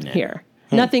happened here.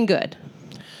 Nothing good.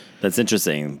 That's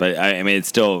interesting, but I mean, it's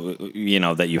still, you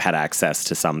know, that you had access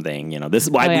to something. You know, this is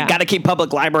why we got to keep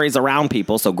public libraries around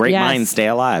people so great minds stay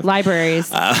alive. Libraries.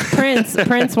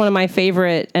 Prince, one of my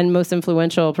favorite and most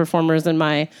influential performers in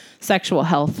my sexual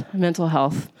health, mental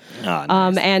health,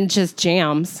 Nice. and just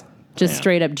jams,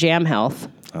 straight up jam health.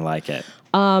 I like it.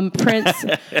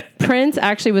 Prince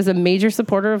actually was a major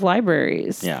supporter of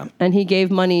libraries. Yeah. And he gave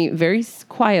money very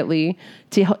quietly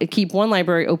to keep one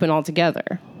library open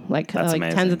altogether. Like amazing.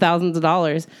 tens of thousands of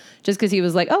dollars, just because he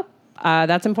was like,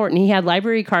 that's important. He had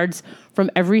library cards from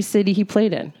every city he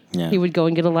played in. Yeah. He would go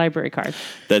and get a library card.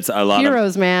 That's a lot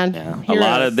Heroes, man. Yeah. Heroes. A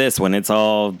lot of this, when it's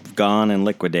all gone and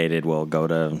liquidated, will go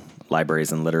to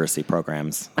libraries and literacy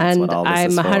programs. That's And what all this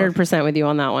I'm is for. 100% with you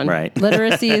on that one. Right.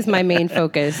 Literacy is my main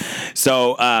focus.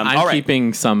 So, I'm all right.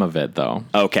 keeping some of it though.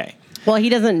 Okay. Well,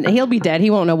 he'll be dead. He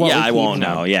won't know what we Yeah, I keep. won't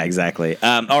know. Yeah, exactly.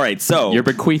 All right, so You're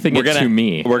bequeathing it to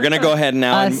me. We're gonna go ahead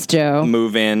now Us, Joe.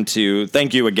 move into.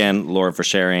 Thank you again, Laura, for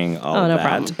sharing all of no that,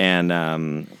 problem.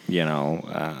 and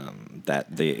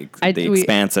that the We-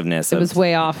 expansiveness. It was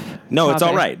way off. No, it's all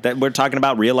topic. right. That we're talking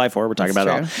about real life horror. We're talking about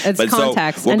it all. It's But so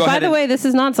context. we'll And go by ahead the way, this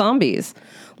is not zombies.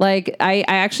 Like I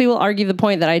actually will argue the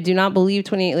point that I do not believe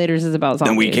 28 Laters is about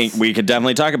zombies. then we could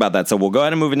definitely talk about that. So we'll go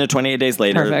ahead and move into 28 Days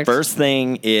Later. Perfect. First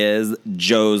thing is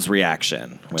Joe's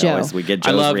reaction. We get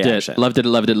I Joe's loved reaction. it. Loved it.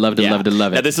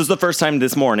 Now, this is the first time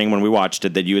this morning when we watched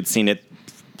it that you had seen it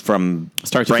from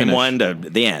Start to frame finish. 1 to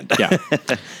the end. Yeah.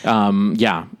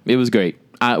 Yeah, it was great.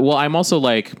 Well, I'm also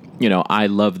like, I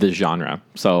love this genre.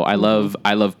 So I love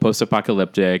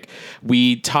post-apocalyptic.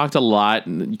 We talked a lot,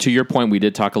 to your point, we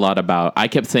did talk a lot about, I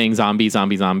kept saying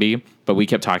zombie, but we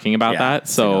kept talking about that.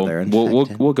 So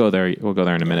we'll go there. We'll go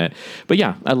there in a minute. But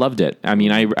yeah, I loved it. I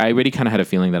mean, I already kind of had a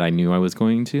feeling that I knew I was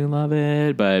going to love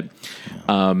it, but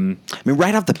I mean,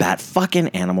 right off the bat, fucking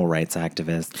animal rights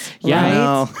activists.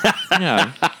 Yeah. Right?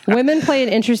 yeah. Women play an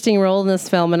interesting role in this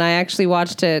film, and I actually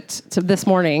watched it this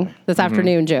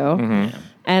afternoon, Joe.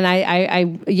 And I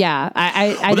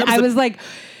was like,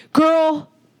 girl,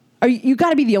 you got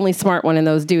to be the only smart one in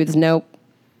those dudes. Nope.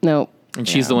 And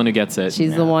she's the one who gets it.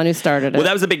 She's the one who started it. Well,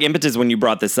 that was a big impetus when you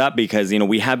brought this up because,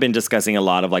 we have been discussing a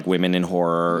lot of like women in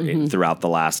horror throughout the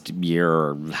last year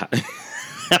or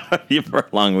however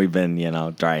long we've been,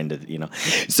 trying to,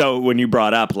 So when you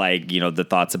brought up like, the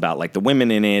thoughts about like the women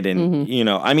in it and,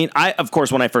 I mean, of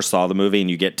course, when I first saw the movie and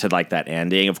you get to like that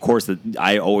ending, of course,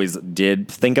 I always did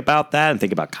think about that and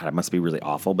think about, God, it must be really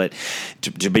awful. But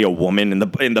to be a woman in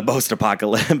the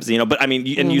post-apocalypse, but I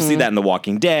mean, and you see that in The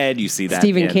Walking Dead, you see that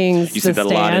Stephen King's you see The that a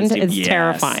lot in Stand. It's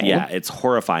terrifying. Yeah, it's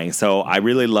horrifying. So I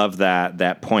really love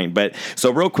that point. But so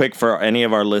real quick for any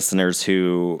of our listeners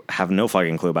who have no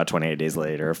fucking clue about 28 Days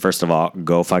Later, first of all,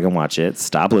 go fucking watch it.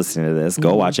 Stop listening to this.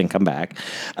 Go watch it and come back.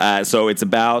 So it's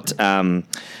about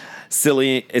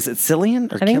Cillian. Is it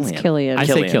Cillian or I think it's Killian. I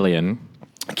say Killian.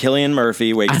 Cillian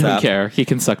Murphy wakes I up. don't care. He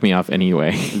can suck me off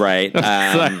anyway. Right.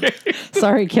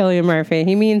 Sorry, Killian Murphy.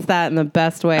 He means that in the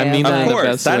best way. I mean that in the course.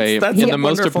 best That's- way. that's in the wonderful.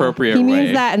 most appropriate he way.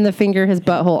 means that in the finger his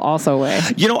butthole also way.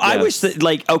 I Yes. wish that,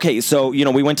 like, okay, so,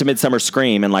 we went to Midsummer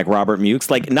Scream and, like, Robert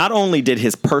Mukes, like, not only did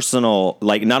his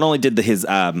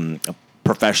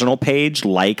professional page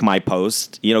like my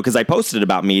post, because I posted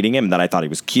about meeting him, that I thought he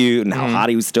was cute and how hot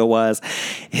he still was.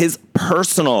 His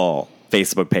personal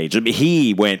Facebook page,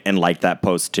 he went and liked that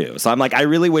post too. So I'm like, I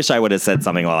really wish I would have said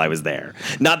something while I was there.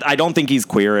 I don't think he's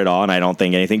queer at all, and I don't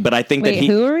think anything, but I think Wait, that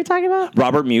who are we talking about?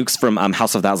 Robert Mukes from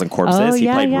House of Thousand Corpses. Oh, He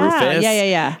yeah, played yeah. Rufus.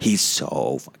 Yeah. He's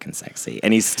so fucking sexy,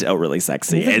 and he's still really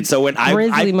sexy. And so when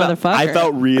grizzly motherfucker. I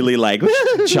felt really like when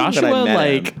I Joshua,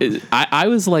 met him. I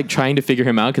was like trying to figure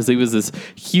him out because he was this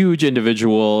huge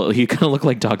individual. He kind of looked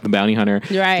like Dog the Bounty Hunter.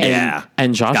 Right. Yeah.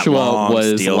 And Joshua long,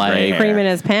 was steel gray like, hair. Cream in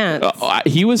his pants.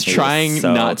 he was trying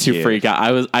so not to cute. freak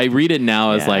out. I read it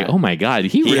now as Yeah. like, oh my God, he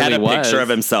He really had a was. picture of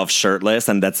himself shirtless,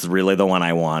 and that's really the one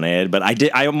I wanted. But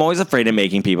I'm always afraid of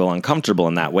making people uncomfortable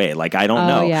in that way. Like, I don't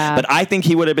know. Yeah. But I think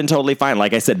he would have been totally fine.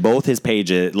 Like I said, both his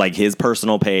pages, like his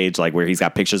personal page, like where he's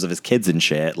got pictures of his kids and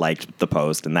shit, like the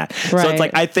post and that. So Right. it's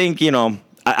like, I think,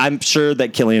 I'm sure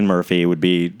that Cillian Murphy would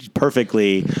be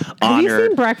perfectly Have you honored.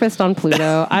 seen Breakfast on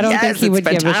Pluto? I don't Yes, think he it's would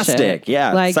give a fantastic. shit.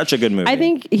 Yeah, such a good movie. I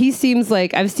think he seems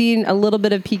like I've seen a little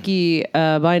bit of Peaky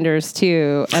Blinders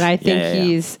too, and I think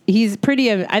Yeah. he's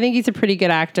pretty. I think he's a pretty good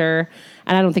actor,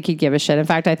 and I don't think he'd give a shit. In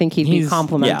fact, I think he'd be He's-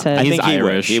 complimented. I He's think he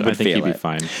would. Irish. He would I think feel he'd be it.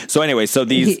 fine. So anyway, so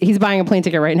these. He's buying a plane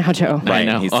ticket right now, Joe. Right,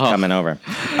 know. he's Oh. coming over.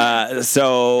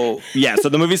 So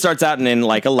the movie starts out in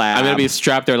like a lab. I'm gonna be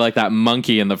strapped there like that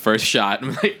monkey in the first shot.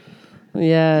 I'm like,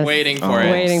 Yes. waiting for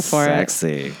it. Waiting for it.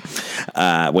 sexy.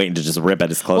 Waiting to just rip at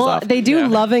his clothes Well, off. they do Yeah.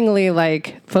 lovingly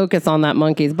like focus on that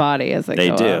monkey's body as they They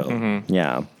go do. up. Mm-hmm.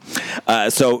 Yeah.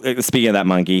 So speaking of that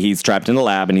monkey, he's trapped in the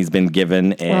lab and he's been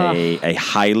given a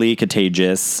highly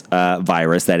contagious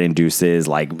virus that induces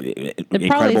like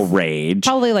incredible rage.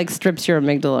 Probably like strips your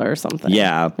amygdala or something.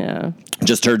 Yeah. Yeah.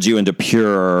 Just turns you into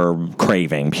pure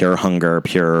craving, pure hunger,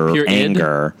 pure Pure id?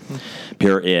 anger.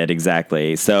 Pure id,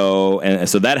 exactly. So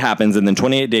that happens, and then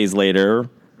 28 days later,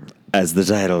 as the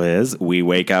title is, we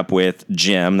wake up with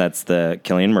Jim, that's the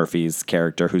Cillian Murphy's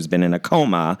character, who's been in a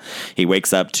coma. He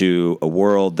wakes up to a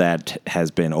world that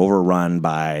has been overrun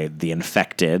by the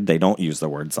infected. They don't use the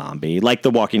word zombie. Like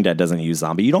The Walking Dead doesn't use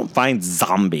zombie. You don't find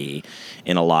zombie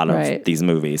in a lot of Right. these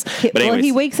movies. But Well, anyways,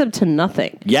 he wakes up to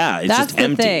nothing. yeah, it's That's just the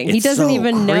empty. thing. He It's doesn't so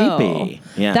even know. creepy.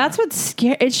 Yeah. That's what's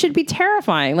scary. It should be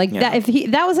terrifying. Like Yeah. that.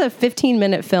 If that was a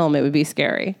 15-minute film, it would be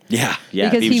scary. Yeah.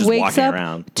 Because was he just wakes walking up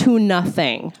around. to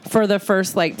nothing for the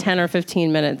first like 10 or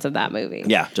 15 minutes of that movie.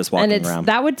 Yeah, just walking and around.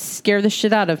 that would scare the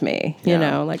shit out of me. You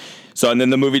Yeah. know, like So, and then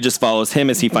the movie just follows him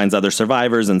as he finds other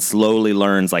survivors and slowly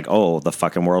learns, like, oh, the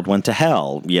fucking world went to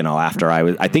hell. After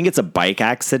I think it's a bike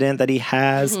accident that he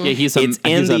has. Yeah, he's a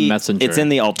messenger. It's in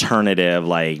the alternative,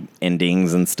 like,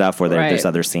 endings and stuff where Right. there's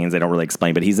other scenes they don't really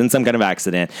explain, but he's in some kind of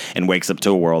accident and wakes up to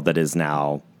a world that is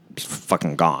now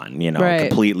fucking gone, Right.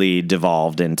 completely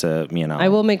devolved into, I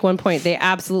will make one point. They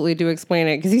absolutely do explain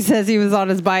it because he says he was on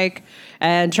his bike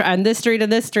and on this street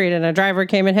and this street, and a driver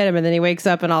came and hit him, and then he wakes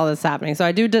up and all this is happening. So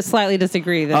I do just slightly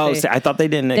disagree that Oh, see, I thought they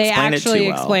didn't they explain it actually too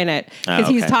well. explain it because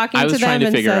Oh, he's okay. talking I was to trying them to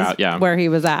and figure says out, yeah. where he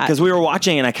was at. Because we were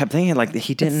watching and I kept thinking, like,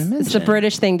 he didn't mention It's the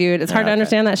British thing, dude. It's hard to Okay.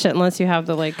 understand that shit unless you have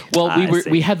the like. Well, I see.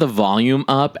 we had the volume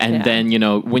up, and Yeah.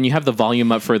 then when you have the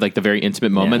volume up for like the very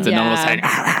intimate moments, and all of a sudden,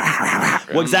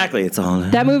 Well, exactly. It's all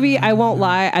That movie, I won't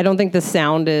lie, I don't think the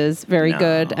sound is very No.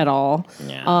 good at all.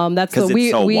 Yeah. That's 'Cause what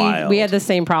it's so we wild. had the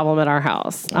same problem at our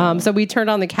house. So we turned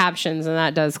on the captions, and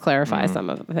that does clarify some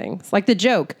of the things, like the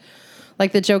joke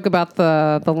about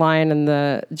the lion and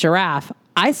the giraffe.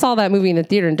 I saw that movie in the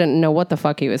theater and didn't know what the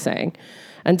fuck he was saying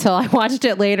until I watched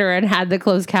it later and had the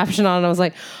closed caption on. And I was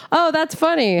like, "Oh, that's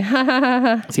funny." see,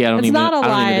 I don't It's even. not a I don't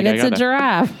even lion; think I it's got a that.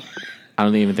 giraffe. I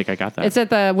don't even think I got that. It's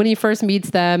at when he first meets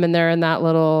them and they're in that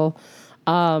little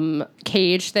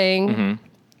cage thing,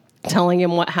 telling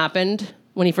him what happened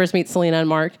when he first meets Selena and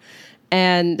Mark.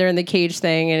 And they're in the cage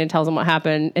thing, and it tells him what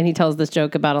happened. And he tells this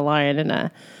joke about a lion and a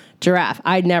giraffe.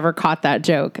 I never caught that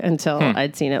joke until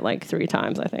I'd seen it like 3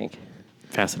 times, I think.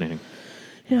 Fascinating.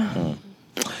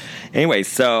 Anyway,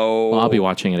 so Well, I'll be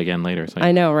watching it again later. So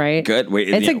I know, right? good. Wait,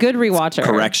 It's a good rewatcher.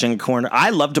 Correction corner.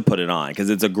 I love to put it on because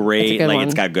it's a great, good like one.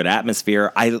 it's got good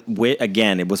atmosphere.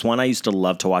 Again, it was one I used to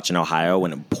love to watch in Ohio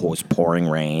when it was pouring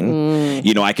rain.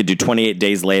 I could do 28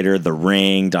 Days Later, The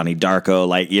Ring, Donnie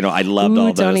Darko. I loved all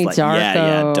those. Donnie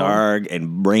Darko. dark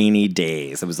and rainy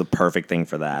days. It was the perfect thing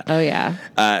for that. Oh, yeah.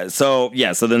 So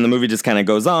then the movie just kind of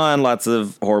goes on. Lots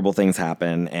of horrible things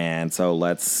happen, and so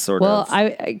let's sort Well,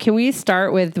 of. can we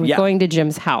start with Yeah. going to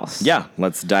Jim's house? Yeah,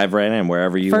 let's dive right in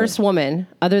wherever you. First woman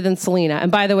other than Selena.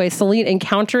 And by the way,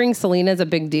 encountering Selena is a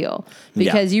big deal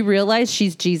because you realize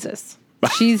she's Jesus.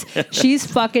 She's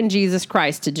fucking Jesus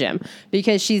Christ to Jim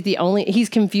because she's he's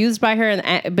confused by her,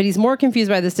 but he's more confused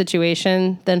by the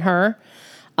situation than her.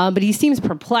 But he seems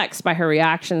perplexed by her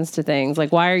reactions to things.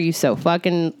 Like, why are you so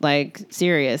fucking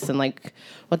serious? And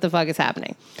what the fuck is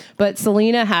happening? But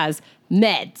Selena has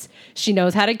meds. She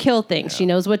knows how to kill things. Yeah. She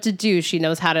knows what to do. She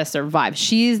knows how to survive.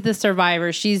 She's the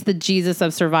survivor. She's the Jesus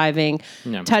of surviving.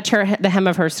 Yeah. Touch the hem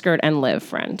of her skirt and live,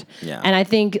 friend. Yeah. And I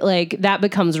think that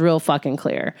becomes real fucking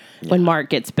clear when Mark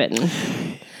gets bitten.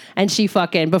 And she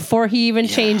fucking, before he even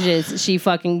changes, she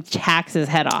fucking hacks his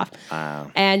head off.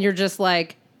 Wow. And you're just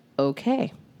like,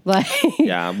 okay. We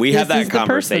have that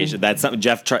conversation. Person. That's something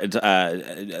Jeff,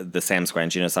 the Sam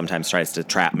Squanch, sometimes tries to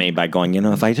trap me by going,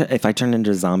 if I turned into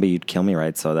a zombie, you'd kill me,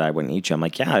 right? So that I wouldn't eat you. I'm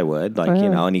like, yeah, I would.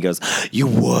 And he goes, you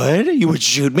would? You would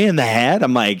shoot me in the head?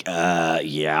 I'm like,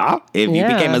 yeah. If you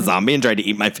became a zombie and tried to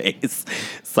eat my face,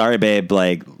 sorry, babe.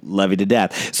 Love you to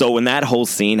death. So when that whole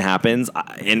scene happens,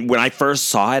 and when I first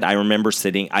saw it, I remember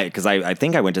sitting, because I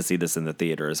think I went to see this in the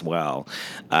theater as well,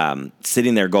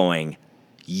 sitting there going,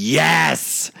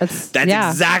 yes, that's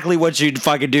exactly what you'd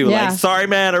fucking do. Yeah. Sorry,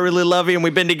 man, I really love you and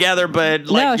we've been together, but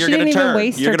no, you're she gonna didn't turn, even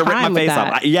waste you're her gonna rip time my face with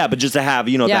that. off. But just to have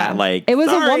that it was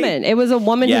sorry. a woman. It was a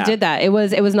woman who did that. It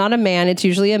was not a man. It's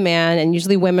usually a man, and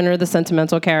usually women are the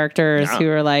sentimental characters who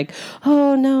are like,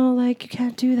 oh no, you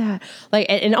can't do that.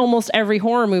 In almost every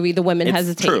horror movie, the women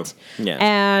hesitate. True. Yeah.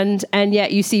 And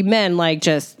yet you see men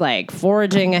just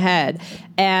forging ahead.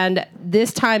 And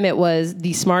this time it was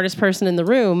the smartest person in the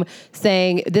room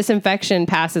saying this infection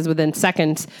passes within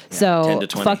seconds. 10 So to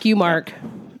 20. fuck you, Mark.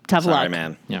 Tough Sorry, luck.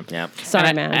 man. Yeah.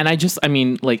 Sorry, man. And I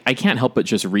can't help but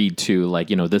just read too,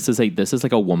 this is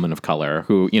a woman of color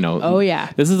who, Oh, yeah.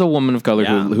 This is a woman of color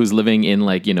Yeah. who's living in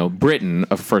Britain,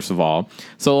 first of all.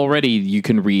 So already you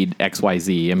can read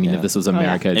XYZ. If this was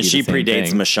America, it'd And be she the same predates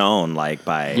thing. Michonne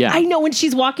by Yeah. I know when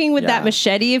she's walking with that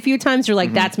machete a few times, you're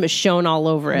like, that's Michonne all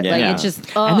over it. Yeah. It's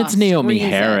just, and it's Naomi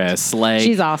screams it. Harris.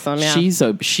 She's awesome.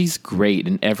 Yeah, She's great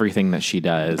in everything that she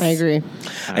does. I agree.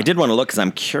 I did want to look because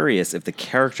I'm curious if the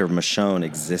character of Michonne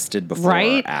existed before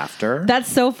or after.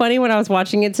 That's so funny. When I was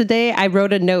watching it today, I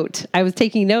wrote a note. I was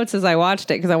taking notes as I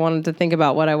watched it because I wanted to think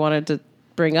about what I wanted to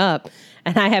bring up.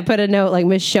 And I had put a note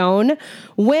Michonne,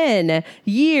 when,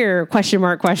 year, question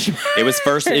mark. It was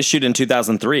first issued in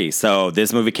 2003, so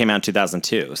this movie came out in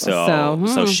 2002.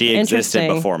 So she existed interesting.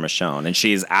 before Michonne, and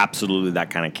she's absolutely that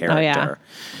kind of character.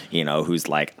 Who's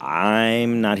like,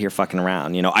 I'm not here fucking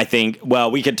around. I think.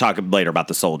 Well, we could talk later about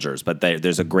the soldiers, but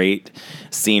there's a great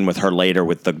scene with her later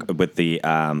with the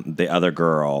other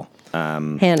girl.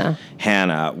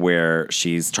 Hannah. where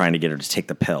she's trying to get her to take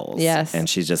the pills. Yes. And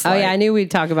she's just Oh, like, yeah, I knew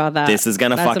we'd talk about that. this is going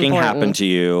to That's fucking important. happen to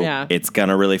you. Yeah. It's going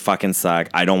to really fucking suck.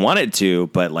 I don't want it to,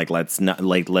 but like, let's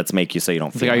make you so you don't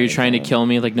It's feel like, are you trying to anything. kill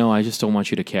me? Like, no, I just don't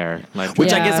want you to care. Like,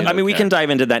 Which I Yeah. guess, I mean, we can dive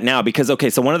into that now because, okay,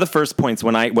 so one of the first points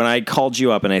when I called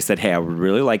you up and I said, hey, I would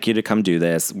really like you to come do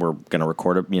this. We're going to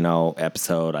record a,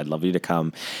 episode. I'd love you to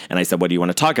come. And I said, what do you want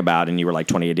to talk about? And you were like,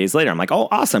 28 days later. I'm like, oh,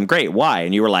 awesome. Great. Why?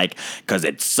 And you were like, because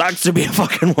it sucks to be a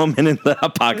fucking woman in the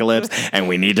apocalypse and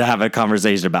we need to have a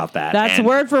conversation about that. That's And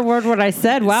word for word what I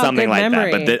said. Wow, something good like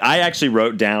memory. that. But I actually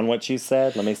wrote down what you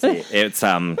said. Let me see. It's,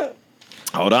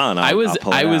 hold on. I was I'll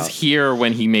pull it I was out. here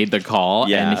when he made the call,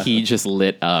 Yeah. and he just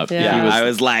lit up. Yeah. He was, I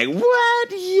was like, what?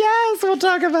 Yes, we'll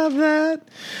talk about that.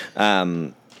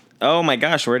 Oh my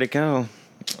gosh, where'd it go?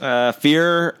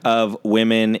 Fear of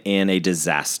women in a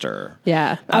disaster.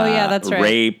 Yeah. Oh, yeah, that's right.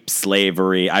 Rape,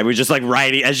 slavery. I was just like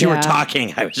writing, as you were Yeah.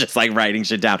 talking, I was just like writing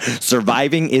shit down.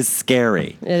 Surviving is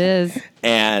scary. It is.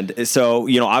 And so,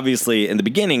 obviously in the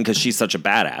beginning, because she's such a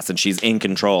badass and she's in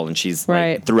control and she's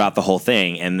Right. like throughout the whole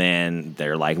thing. And then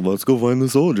they're like, let's go find the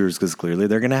soldiers because clearly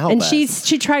they're going to help And us.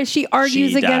 she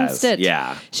argues She against does, it.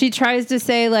 yeah. She tries to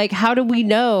say, like, how do we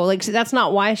know? Like, that's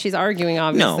not why she's arguing,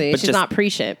 obviously. but She's just- not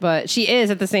prescient, but she is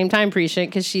at the same time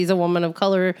prescient because she's a woman of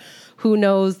color who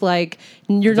knows, like,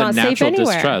 you're the not safe natural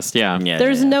anywhere. distrust. Yeah. Yeah,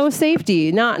 There's yeah. no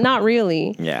safety. Not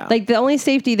really. Yeah. Like, the only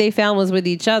safety they found was with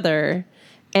each other.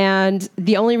 And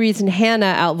the only reason Hannah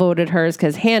outvoted her is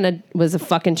because Hannah was a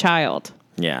fucking child.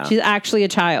 Yeah. She's actually a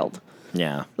child.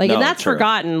 Yeah. Like, No, and that's true.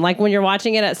 forgotten. Like, when you're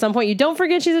watching it at some point, you don't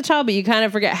forget she's a child, but you kind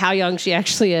of forget how young she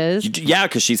actually is. Yeah,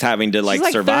 because she's having to She's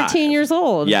like survive. 13 years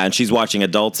old. Yeah, and she's watching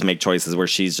adults make choices where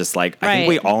she's just like, I think Right.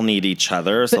 we all need each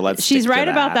other, so let's. She's stick to right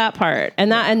about that part,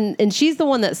 and and she's the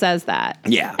one that says that.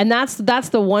 Yeah. and that's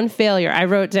the one failure I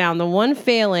wrote down. The one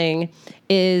failing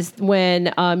is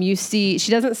when you see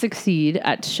she doesn't succeed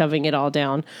at shoving it all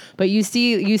down, but you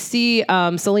see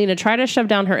Selena try to shove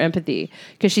down her empathy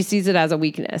because she sees it as a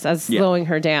weakness, as slowing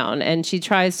her down, and she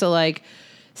tries to like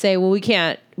say, well, we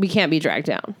can't be dragged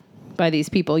down by these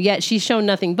people. Yet she's shown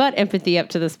nothing but empathy up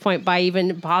to this point by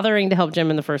even bothering to help Jim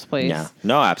in the first place. Yeah.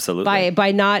 No, absolutely.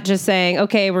 By not just saying,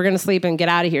 okay, we're going to sleep and get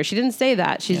out of here. She didn't say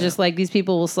that. She's just like, these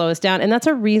people will slow us down. And that's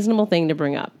a reasonable thing to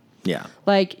bring up. Yeah.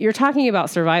 Like, you're talking about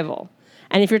survival.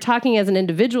 And if you're talking as an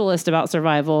individualist about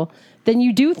survival, then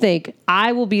you do think,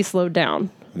 I will be slowed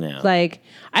down. Yeah. Like,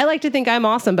 I like to think I'm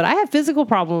awesome, but I have physical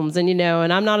problems and,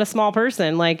 and I'm not a small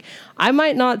person. Like, I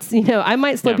might not, I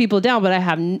might slow Yeah. people down, but I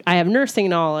have nursing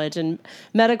knowledge and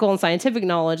medical and scientific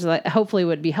knowledge that hopefully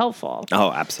would be helpful.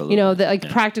 Oh, absolutely.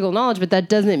 Practical knowledge, but that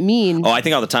doesn't mean Oh, I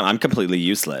think all the time I'm completely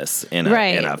useless in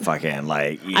a fucking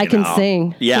I can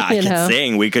sing. Yeah, I You can know.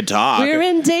 sing. We could talk. we're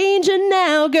in danger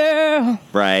now, girl.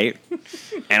 Right.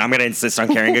 And I'm going to insist on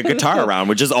carrying a guitar around,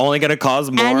 which is only going to cause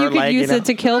more. And you could like, use it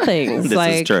to kill things. This is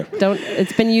like, true.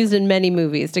 It's been used in many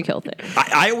movies to kill things.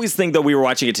 I always think that we were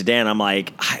watching it today, and I'm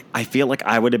like, I feel like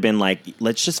I would have been like,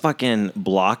 let's just fucking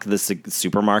block the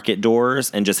supermarket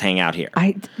doors and just hang out here.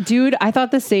 I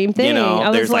thought the same thing. I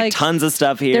was there's like tons of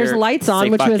stuff here. There's lights on, Say,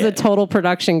 which fuck was a it. total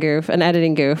production goof, an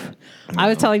editing goof. I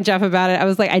was telling Jeff about it. I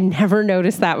was like, I never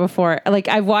noticed that before. Like,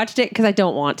 I watched it because I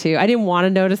don't want to. I didn't want to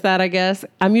notice that, I guess.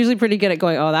 I'm usually pretty good at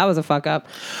going, oh, that was a fuck up.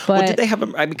 But Well, did they have?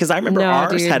 Because I remember No,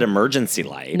 ours dude. had emergency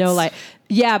lights. no light.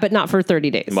 Yeah, but not for 30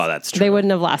 days. Well, that's true. They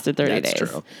wouldn't have lasted 30 That's days.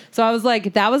 true. So I was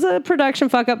like, that was a production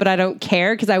fuck up, but I don't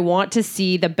care because I want to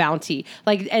see the bounty.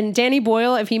 Like, and Danny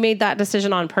Boyle, if he made that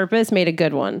decision on purpose, made a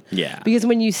good one. Yeah. Because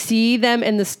when you see them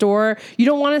in the store, you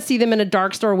don't want to see them in a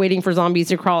dark store waiting for zombies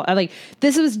to crawl. Like,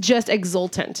 this was just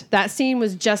exultant. That scene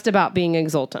was just about being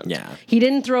exultant. Yeah. He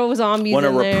didn't throw zombies Want a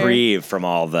in there. reprieve from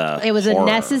all the. It was horror. a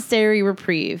necessary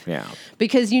reprieve. Yeah.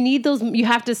 Because you need those, you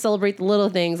have to celebrate the little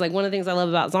things. Like, one of the things I love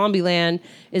about Zombieland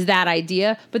is that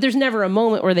idea, but there's never a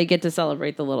moment where they get to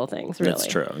celebrate the little things, really. That's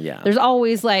true, yeah. There's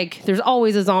always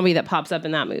a zombie that pops up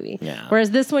in that movie. Yeah. Whereas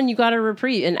this one, you got a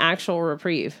reprieve, an actual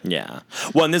reprieve. Yeah.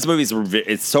 Well, and this movie's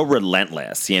it's so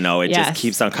relentless, It Yes. just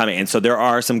keeps on coming. And so there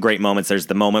are some great moments. There's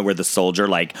the moment where the soldier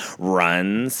like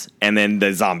runs and then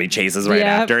the zombie chases right Yep.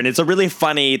 after. And it's a really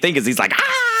funny thing because he's like,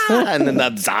 ah! And then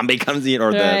the zombie comes in or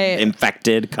Right. the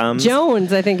infected comes.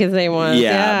 Jones, I think his name was.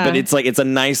 Yeah, but it's like it's a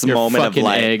nice Your moment of fucking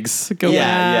like eggs. Go Yeah,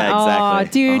 back. yeah,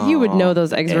 exactly. Oh, dude, you would know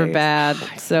those eggs were eggs. bad so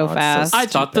it's so fast. I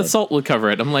thought the Stupid. salt would cover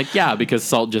it. I'm like, yeah, because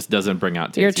salt just doesn't bring out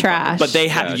tasty You're fucking- trash. But they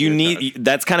have Yeah, you you're need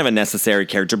that's kind of a necessary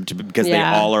character because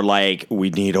Yeah. they all are like we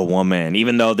need a woman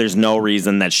even though there's no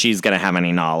reason that she's going to have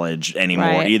any knowledge anymore.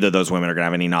 Right. Either of those women are going to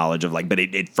have any knowledge of like but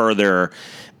it further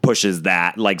pushes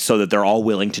that, like, so that they're all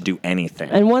willing to do anything.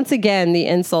 And once again, the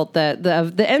insult that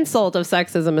the insult of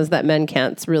sexism is that men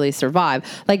can't really survive.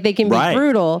 Like, they can be Right.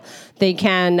 brutal, they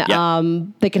can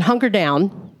hunker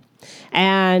down,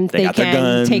 and they got their can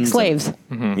guns take and- slaves.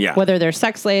 Yeah. Whether they're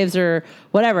sex slaves or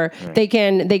whatever, they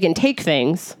can take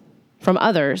things from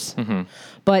others.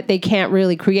 But they can't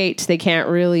really create. They can't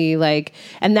really, like,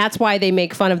 and that's why they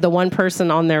make fun of the one person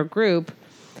on their group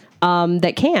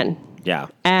that can. Yeah.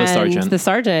 And The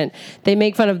sergeant. They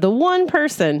make fun of the one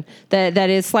person that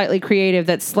is slightly creative,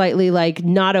 that's slightly, like,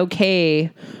 not okay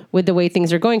with the way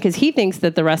things are going, because he thinks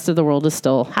that the rest of the world is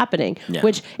still happening, Yeah.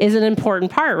 which is an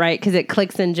important part, right? Because it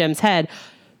clicks in Jim's head.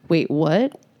 Wait,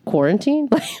 what? Quarantine?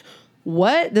 Like,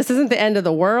 what? This isn't the end of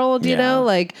the world, you Yeah. know?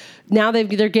 Like, now they're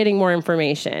getting more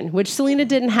information, which Selena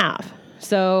didn't have.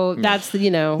 So that's,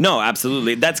 No,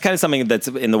 absolutely. That's kind of something that's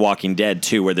in The Walking Dead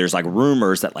too, where there's like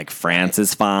rumors that like France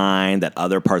is fine, that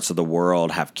other parts of the world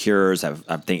have cures. I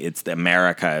think it's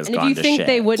America has And if gone you to think shit.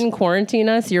 they wouldn't quarantine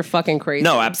us, you're fucking crazy.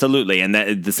 No, absolutely, and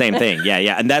that the same thing. Yeah,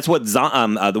 and that's what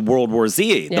the World War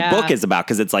Z, the Yeah. book, is about,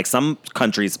 because it's like some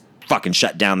countries fucking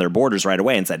shut down their borders right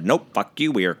away and said, nope, fuck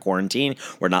you, we are quarantined,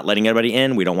 we're not letting anybody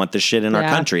in, we don't want this shit in our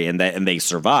Yeah. country, and they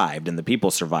survived, and the people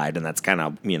survived, and that's kind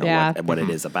of Yeah. what it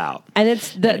is about. And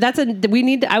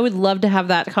I would love to have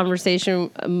that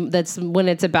conversation. That's when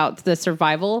it's about the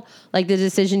survival, like the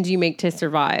decisions you make to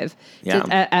survive.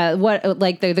 Yeah. What,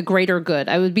 like the greater good.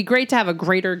 It would be great to have a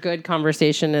greater good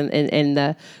conversation in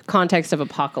the context of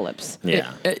apocalypse.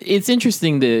 Yeah. It's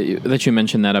interesting that you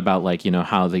mentioned that about, like,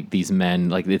 how these men,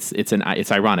 like,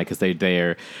 it's ironic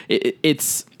because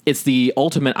it's the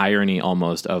ultimate irony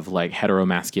almost of, like,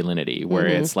 heteromasculinity, where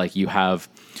it's like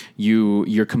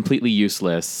you're completely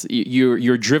useless.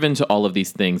 You're driven to all of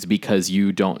these things because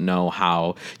you don't know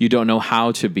how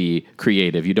to be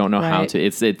creative. You don't know how Right. to.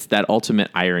 It's that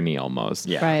ultimate irony almost.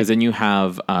 Yeah. Right. Because then you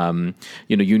have,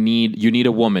 you need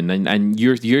a woman, and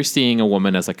you're seeing a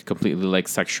woman as, like, a completely, like,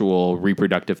 sexual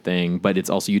reproductive thing, but it's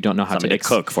also, you don't know how Somebody to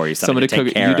cook for you, somebody to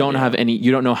take care You of don't you. have any.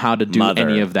 You don't know how to do Mother.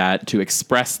 any of that to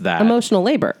express that. Emotional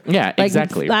labor. Yeah, like,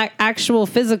 exactly. Like actual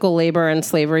physical labor and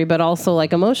slavery, but also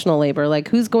like emotional labor. Like,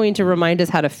 who's going to remind us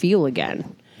how to feel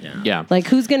again? Yeah. Like,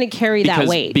 who's going to carry that Because-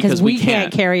 weight? because we we can't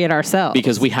can't. carry it ourselves.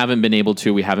 Because we haven't been able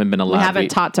to. We haven't been allowed. we haven't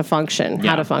taught to function, how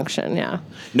Yeah. to function. Yeah.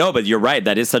 No, but you're right.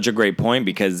 That is such a great point,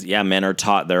 because men are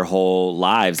taught their whole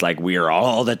lives, like, we are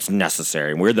all that's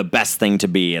necessary. We're the best thing to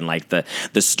be. And like the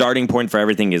starting point for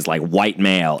everything is like white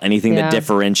male. Anything that Yeah.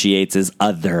 differentiates is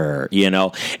other,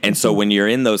 And so when you're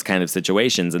in those kind of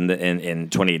situations,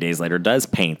 and 28 Days Later does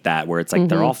paint that, where it's like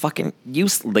they're all fucking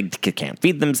useless. Like, they can't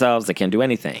feed themselves. They can't do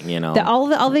anything,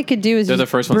 All they could do is They're the use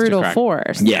first ones to brutal crack.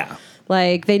 force. Yeah.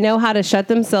 Like, they know how to shut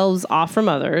themselves off from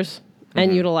others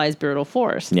and utilize brutal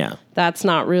force. Yeah. That's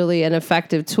not really an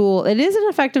effective tool. It is an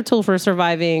effective tool for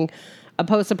surviving a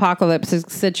post-apocalyptic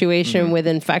situation with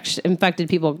infected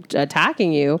people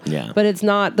attacking you. Yeah. But it's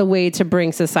not the way to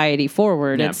bring society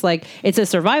forward. Yeah. It's like, it's a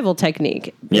survival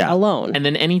technique alone. And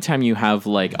then anytime you have,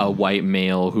 like, a white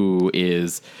male who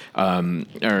is,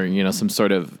 or some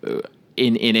sort of.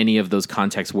 In any of those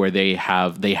contexts where they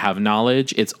have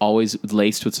knowledge, it's always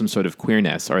laced with some sort of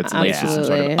queerness, or it's laced with some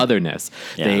sort of Absolutely. otherness.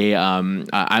 Yeah. They,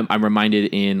 I'm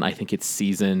reminded in, I think it's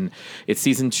season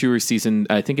 2 or season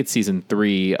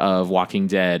 3 of Walking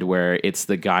Dead, where it's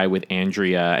the guy with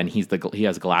Andrea, and he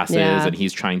has glasses, Yeah. and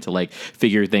he's trying to, like,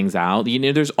 figure things out.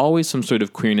 There's always some sort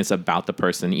of queerness about the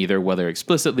person, either whether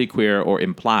explicitly queer or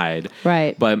implied.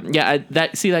 Right. But yeah,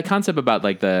 that concept about,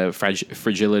 like, the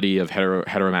fragility of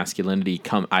heteromasculinity.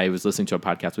 I was listening to a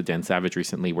podcast with Dan Savage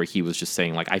recently where he was just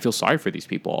saying, like, I feel sorry for these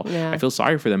people. Yeah. I feel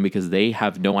sorry for them because they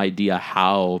have no idea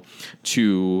how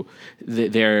to. They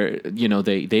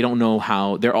don't know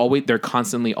how. They're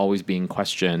constantly always being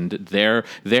questioned. Their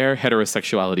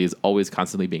heterosexuality is always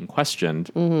constantly being questioned.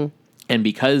 Mm-hmm. And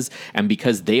because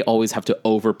they always have to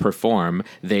overperform,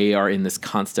 they are in this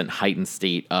constant heightened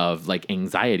state of, like,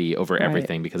 anxiety over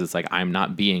everything, because it's like, I'm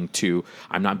not being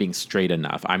straight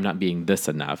enough. I'm not being this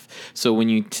enough. So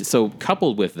so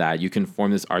coupled with that, you can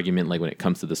form this argument, like, when it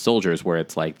comes to the soldiers, where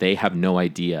it's like they have no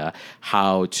idea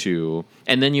how to.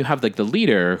 And then you have, like, the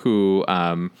leader who,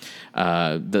 I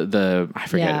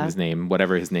forget his name,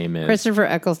 whatever his name is. Christopher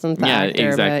Eccleston's the actor,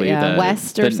 exactly. but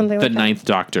West or something like the that. Ninth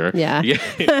Doctor. Yeah.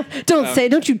 Don't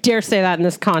Don't you dare say that in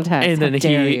this context. And then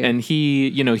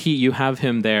you. you have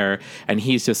him there, and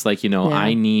he's just like, Yeah.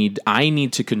 I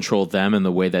need to control them, and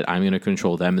the way that I'm going to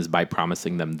control them is by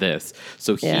promising them this.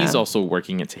 So he's Yeah. also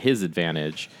working it to his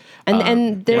advantage.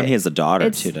 And there, And he has a daughter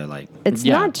it's- too to like. It's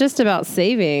Yeah. not just about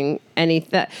saving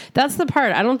anything. That's the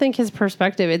part. I don't think his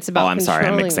perspective. It's about. Oh, I'm sorry.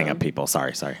 I'm controlling mixing them. up people.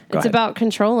 Sorry. Go It's ahead. about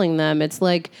controlling them. It's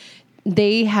like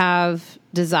they have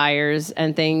desires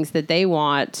and things that they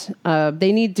want.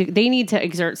 They need to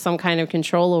exert some kind of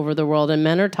control over the world, and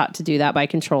men are taught to do that by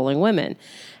controlling women,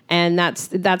 and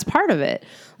that's part of it.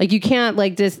 Like you can't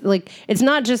it's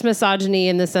not just misogyny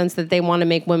in the sense that they want to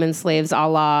make women slaves a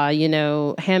la,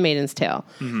 Handmaid's Tale.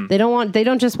 Mm-hmm. They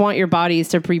don't just want your bodies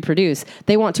to reproduce.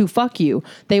 They want to fuck you.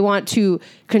 They want to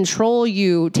control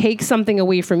you, take something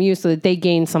away from you so that they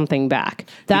gain something back.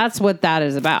 That's what that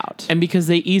is about. And because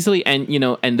they easily, and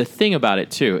the thing about it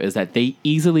too is that they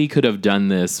easily could have done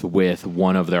this with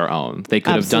one of their own. They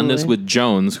could have done this Absolutely. with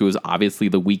Jones, who is obviously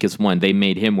the weakest one. They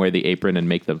made him wear the apron and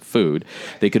make them food.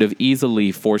 They could have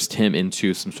easily forced him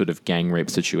into some sort of gang rape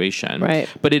situation. Right.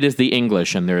 But it is the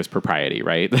English, and there is propriety,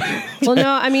 right? Well, no,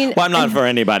 I mean, Well, I'm not for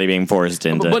anybody being forced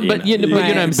into. but you know what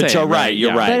I'm saying. But you're right.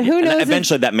 You're Yeah. right. But who And knows if-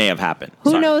 eventually, that may have happened.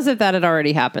 who Sorry. knows if that had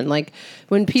already happened? Like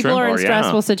when people True. are in Or, yeah.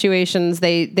 stressful situations,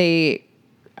 they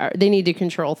need to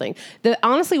control things.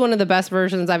 Honestly, one of the best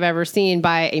versions I've ever seen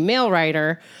by a male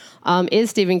writer is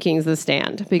Stephen King's The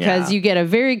Stand, because Yeah. you get a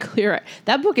very clear.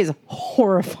 That book is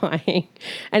horrifying,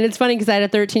 and it's funny because I had a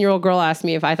 13-year-old girl ask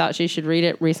me if I thought she should read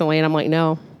it recently, and I'm like,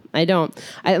 no, I don't.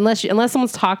 Unless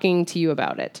someone's talking to you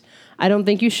about it, I don't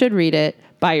think you should read it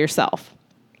by yourself,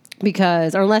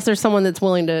 or unless there's someone that's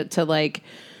willing to like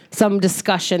some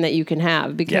discussion that you can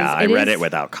have. Because Yeah, I read it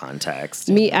without context.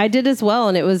 I did as well,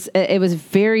 and it was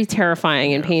very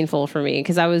terrifying and painful for me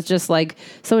because I was just like,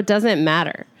 so it doesn't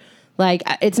matter. Like,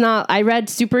 it's not. I read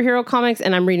superhero comics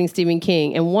and I'm reading Stephen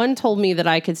King, and one told me that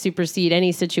I could supersede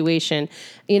any situation,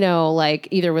 like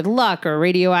either with luck or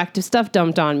radioactive stuff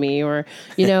dumped on me, or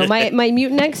my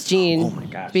mutant X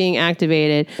gene being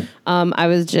activated. I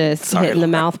was just hit in the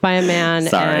mouth by a man,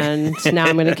 Sorry. and now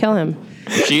I'm going to kill him.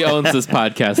 She owns this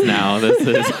podcast now.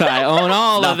 I own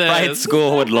all of The this. Fight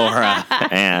School with Laura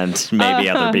and maybe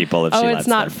other people if she lets It's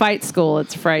not them. fight school,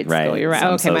 it's fright Right. school. You're right.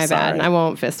 I'm Okay, so my bad. sorry. I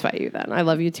won't fist fight you then. I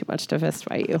love you too much to fist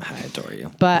fight you. I adore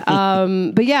you.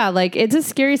 But yeah, like it's a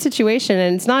scary situation,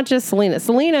 and it's not just Selena.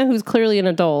 Selena, who's clearly an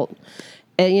adult,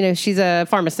 she's a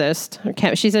pharmacist.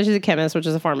 She says she's a chemist, which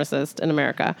is a pharmacist in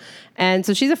America. And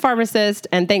so she's a pharmacist,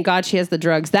 and thank God she has the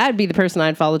drugs. That'd be the person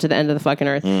I'd follow to the end of the fucking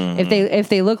earth. Mm-hmm. If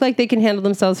they look like they can handle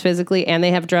themselves physically and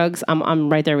they have drugs, I'm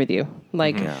right there with you.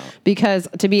 Like, because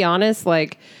to be honest,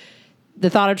 like, the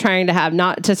thought of trying to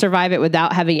not to survive it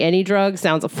without having any drugs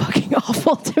sounds fucking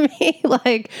awful to me.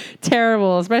 Like,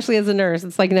 terrible, especially as a nurse.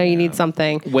 It's like, no, you need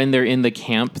something. When they're in the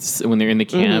camp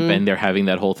and they're having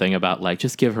that whole thing about like,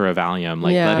 just give her a Valium,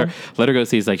 like let her go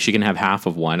see, like she can have half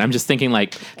of one. I'm just thinking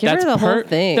like, Give her the whole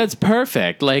thing. That's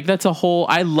perfect. Like that's a whole.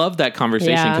 I love that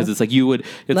conversation Yeah. because it's like you would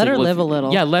Let her live a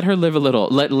little. Yeah, let her live a little.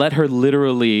 Let her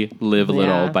literally live a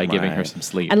little by giving her Right. some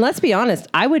sleep. And let's be honest,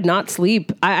 I would not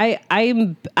sleep.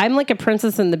 I'm like a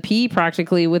princess in the pea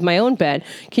practically with my own bed.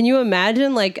 Can you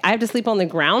imagine? Like, I have to sleep on the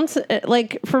ground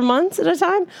like for months at a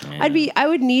time. I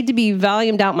would need to be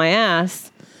Valiumed out my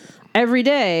ass every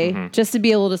day just to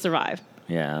be able to survive.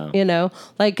 Yeah.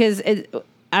 Like, because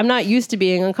I'm not used to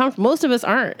being uncomfortable. Most of us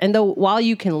aren't. And though while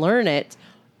you can learn it,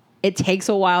 it takes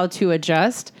a while to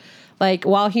adjust. Like,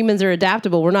 while humans are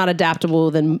adaptable, we're not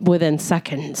adaptable within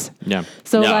seconds. Yeah.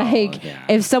 So, No, like, yeah.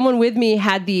 if someone with me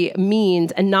had the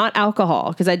means, and not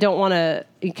alcohol, because I don't want to,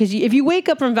 because if you wake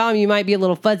up from Valium, you might be a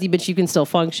little fuzzy, but you can still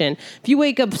function. If you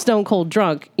wake up stone cold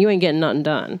drunk, you ain't getting nothing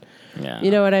done. Yeah.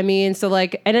 You know what I mean? So,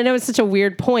 like, and I know it's such a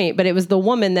weird point, but it was the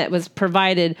woman that was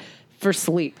provided for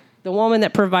sleep, the woman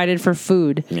that provided for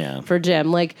food, Yeah. for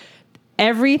Jim. Like,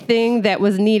 everything that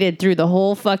was needed through the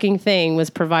whole fucking thing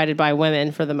was provided by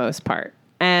women for the most part.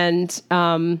 And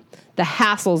the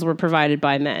hassles were provided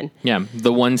by men. Yeah,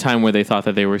 the one time where they thought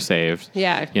that they were saved.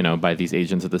 Yeah. By these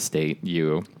agents of the state.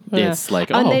 Yeah. It's like,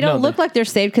 and oh, they don't no, look like they're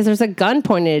saved because there's a gun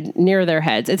pointed near their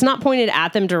heads. It's not pointed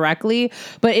at them directly,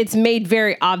 but it's made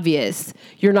very obvious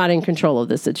you're not in control of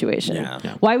this situation. Yeah.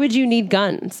 Yeah. Why would you need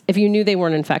guns if you knew they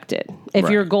weren't infected? If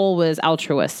your Right. goal was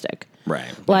altruistic? Right.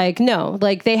 Like, no.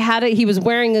 Like, he was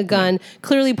wearing a gun,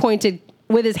 clearly pointed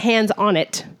with his hands on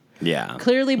it. Yeah.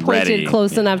 Clearly pointed Ready.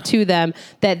 close enough to them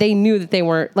that they knew that they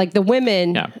weren't, like the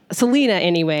women, Yeah. Selena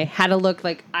anyway, had to look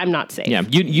like, I'm not safe. Yeah,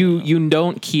 you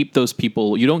don't keep those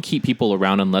people. You don't keep people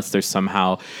around unless there's some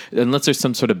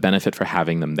sort of benefit for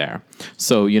having them there.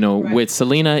 So with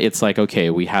Selena, it's like, okay,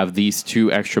 we have these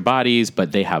 2 extra bodies,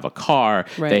 but they have a car,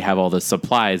 they have all the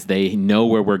supplies, they know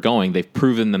where we're going, they've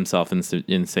proven themselves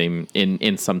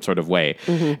in some sort of way,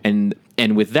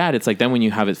 and with that, it's like then when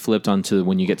you have it flipped onto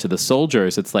when you get to the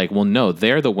soldiers, it's like, well, no,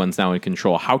 they're the ones now in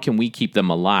control. How can we keep them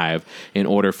alive in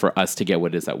order for us to get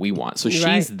what it is that we want? So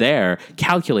she's there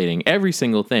calculating every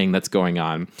single thing that's going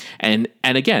on. And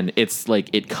again, it's like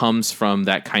it comes from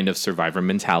that kind of survivor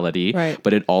mentality,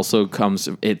 but it also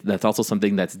that's also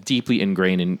something that's deeply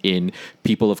ingrained in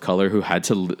people of color who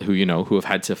have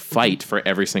had to fight for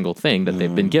every single thing that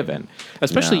they've been given.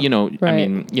 Especially, I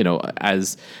mean,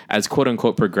 as quote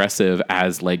unquote progressive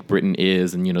as like Britain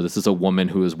is, and this is a woman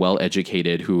who is well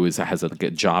educated, who has a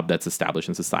job that's established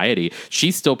in society.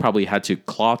 She still probably had to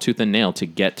claw tooth and nail to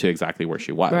get to exactly where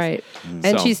she was. Right.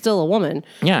 And she's still a woman.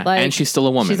 Yeah. And she's still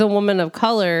a woman. She's a woman of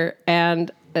color,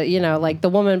 and like the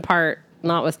woman part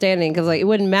notwithstanding, because like it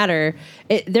wouldn't matter.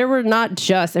 There were not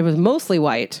just, it was mostly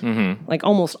white, like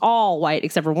almost all white,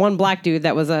 except for one black dude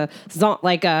that was a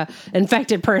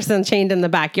infected person chained in the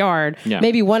backyard. Yeah.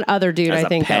 Maybe one other dude, As I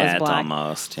think, a pet, that was black.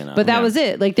 almost, But that was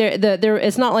it. Like there,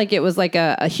 it's not like it was like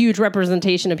a huge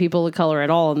representation of people of color at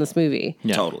all in this movie.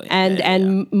 Yeah. Totally.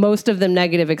 And most of them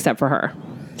negative except for her.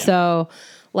 Yeah. So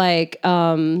like,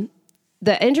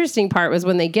 the interesting part was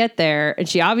when they get there, and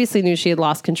she obviously knew she had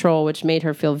lost control, which made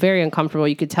her feel very uncomfortable.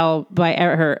 You could tell by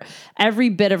every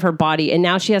bit of her body. And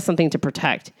now she has something to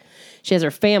protect. She has her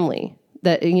family,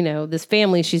 that, this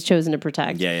family she's chosen to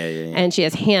protect. Yeah. And she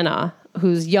has Hannah,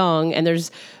 who's young. And there's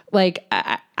like,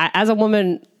 as a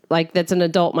woman, like that's an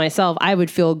adult myself, I would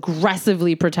feel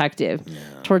aggressively protective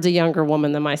towards a younger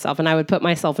woman than myself. And I would put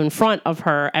myself in front of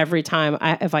her every time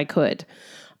if I could.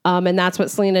 And that's what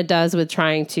Selena does with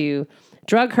trying to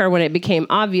drug her when it became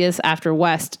obvious after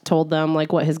West told them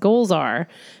like what his goals are.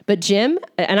 But Jim,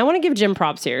 and I want to give Jim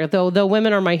props here, though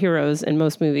women are my heroes in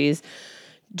most movies.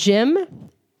 Jim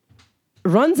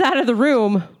runs out of the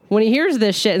room when he hears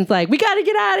this shit and it's like, we got to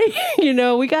get out of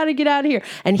here. We got to get out of here.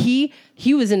 And he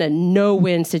was in a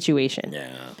no-win situation.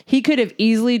 Yeah. He could have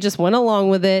easily just went along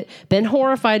with it, been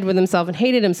horrified with himself and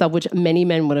hated himself, which many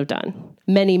men would have done.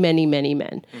 Many, many, many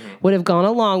men would have gone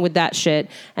along with that shit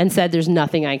and said, there's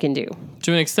nothing I can do.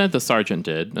 To an extent, the sergeant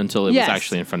did, until it was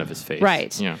actually in front of his face.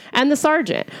 Right. Yeah. And the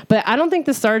sergeant. But I don't think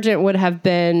the sergeant would have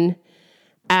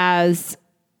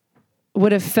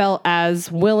felt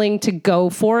as willing to go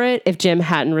for it if Jim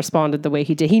hadn't responded the way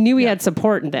he did. He knew he had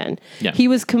support then. Yeah.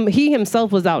 He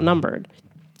himself was outnumbered.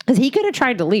 Because he could have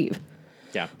tried to leave.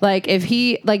 Yeah. Like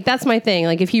if that's my thing.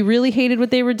 Like if he really hated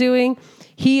what they were doing,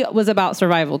 he was about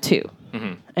survival too.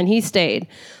 And he stayed.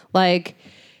 Like,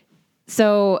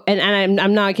 so, and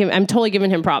I'm totally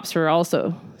giving him props for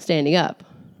also standing up.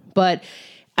 But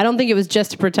I don't think it was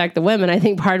just to protect the women. I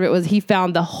think part of it was he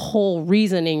found the whole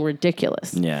reasoning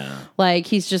ridiculous. Yeah. Like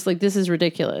he's just like, this is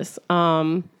ridiculous.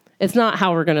 It's not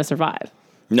how we're going to survive.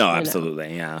 No,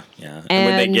 absolutely. Yeah. And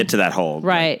when they get to that hole.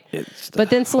 Right. But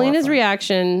then Selena's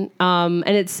reaction,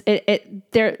 and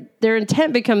their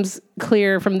intent becomes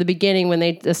clear from the beginning when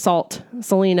they assault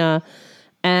Selena,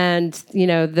 and,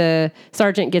 the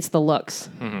sergeant gets the looks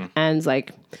and is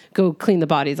like, go clean the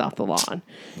bodies off the lawn.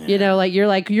 Yeah.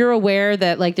 You're aware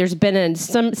that like there's been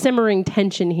some simmering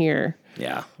tension here.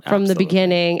 Yeah. From the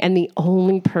beginning, and the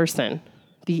only person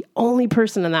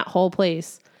in that whole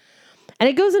place. And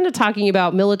it goes into talking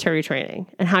about military training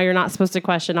and how you're not supposed to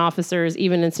question officers,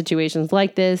 even in situations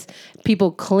like this.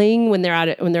 People cling when they're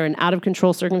in out of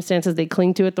control circumstances. They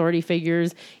cling to authority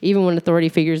figures, even when authority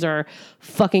figures are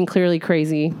fucking clearly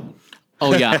crazy.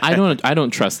 Oh yeah, I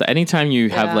don't trust that. Anytime you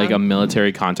have like a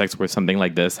military context where something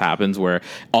like this happens, where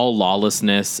all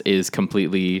lawlessness is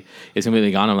completely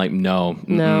gone, I'm like,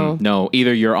 no.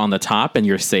 Either you're on the top and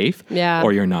you're safe,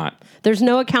 or you're not. There's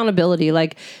no accountability.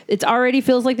 Like it already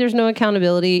feels like there's no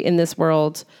accountability in this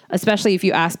world, especially if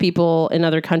you ask people in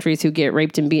other countries who get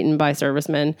raped and beaten by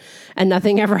servicemen, and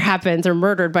nothing ever happens, or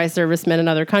murdered by servicemen in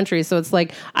other countries. So it's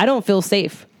like, I don't feel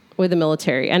safe with the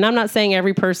military. And I'm not saying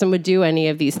every person would do any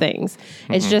of these things.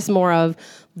 It's just more of,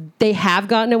 they have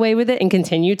gotten away with it and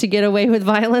continue to get away with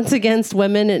violence against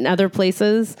women in other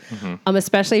places.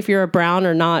 Especially if you're a brown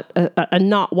or not a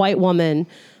not white woman,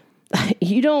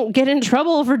 you don't get in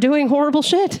trouble for doing horrible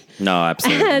shit. No,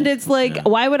 absolutely. And it's like,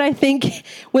 why would I think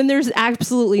when there's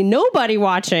absolutely nobody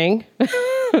watching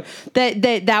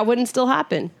that wouldn't still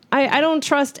happen? I don't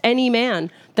trust any man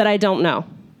that I don't know.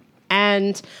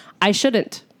 And I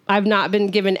shouldn't. I've not been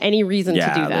given any reason to do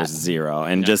that. There's zero.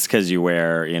 And just because you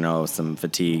wear, some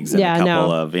fatigues and a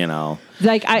couple of,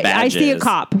 like I see a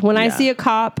cop. When I see a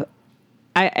cop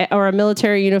or a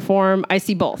military uniform, I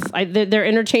see both. They're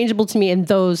interchangeable to me in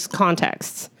those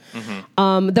contexts.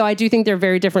 Though I do think they're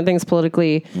very different things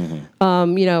politically.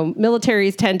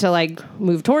 Militaries tend to like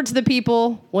move towards the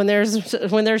people when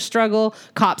there's struggle.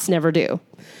 Cops never do.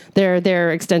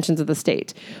 They're extensions of the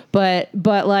state. But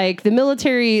like the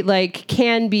military like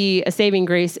can be a saving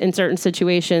grace in certain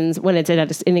situations when it's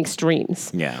in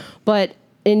extremes. Yeah. But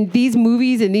in these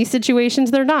movies, in these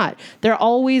situations, they're not. They're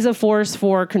always a force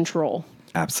for control.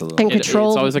 Absolutely. And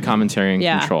control. It's always a commentary and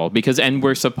control and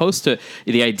we're supposed to,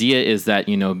 the idea is that,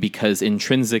 because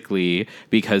intrinsically,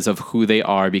 because of who they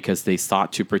are, because they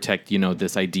sought to protect,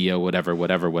 this idea, whatever.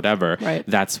 Right.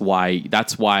 That's why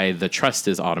the trust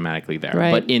is automatically there.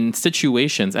 Right. But in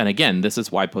situations, and again, this is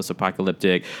why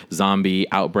post-apocalyptic, zombie,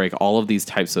 outbreak, all of these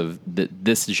types of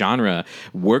this genre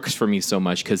works for me so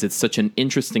much because it's such an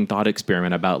interesting thought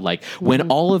experiment about like when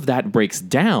all of that breaks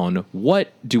down,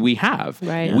 what do we have?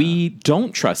 Right. Yeah. We don't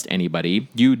trust anybody.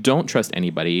 You don't trust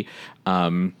anybody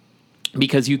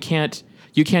because you can't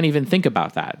even think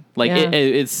about that. Like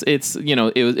it's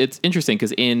interesting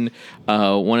because in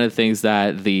one of the things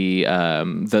that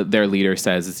their leader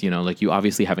says is like you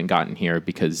obviously haven't gotten here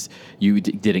because you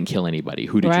didn't kill anybody.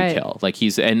 Who did you kill? Like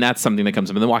and that's something that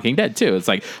comes up in The Walking Dead too. It's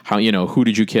like how who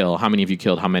did you kill? How many of you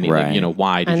killed? How many? Right. Like,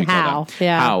 why did and you how? kill them?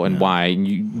 Yeah. How and why?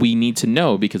 And we need to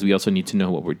know because we also need to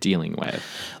know what we're dealing with.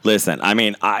 Listen, I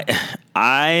mean,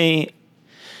 I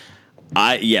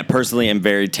personally am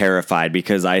very terrified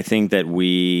because I think that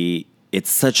it's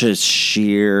such a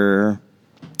sheer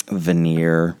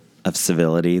veneer of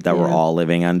civility that we're all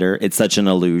living under. It's such an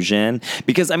illusion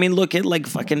because, I mean, look at like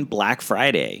fucking Black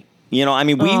Friday. We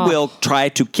will try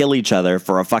to kill each other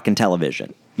for a fucking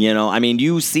television. I mean,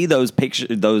 you see those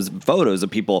photos of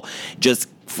people just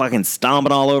fucking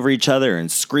stomping all over each other and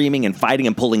screaming and fighting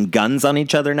and pulling guns on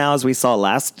each other now, as we saw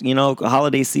last,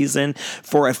 holiday season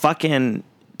for a fucking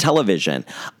television.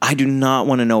 I do not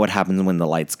want to know what happens when the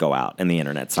lights go out and the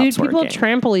internet stops working. People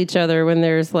trample each other when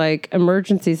there's like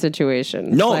emergency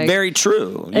situations. No, like, very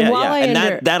true. And Yeah.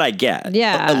 And that I get.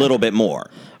 Yeah. A little bit more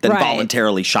than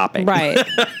voluntarily shopping. Right.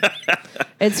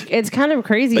 It's kind of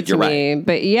crazy to me. Right.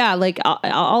 But yeah, like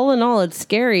all in all, it's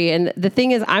scary. And the thing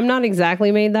is, I'm not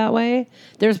exactly made that way.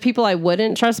 There's people I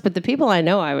wouldn't trust, but the people I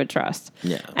know I would trust.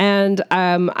 Yeah. And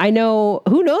I know,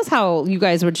 who knows how you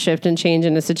guys would shift and change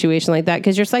in a situation like that,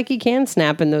 because your psyche can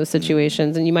snap in those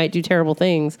situations and you might do terrible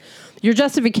things. Your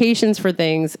justifications for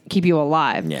things keep you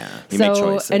alive. Yeah. You make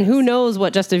choices. And who knows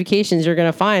what justifications you're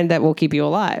going to find that will keep you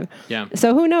alive. Yeah.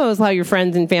 So who knows how your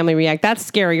friends and family react. That's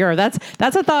scarier.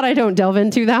 That's a thought I don't delve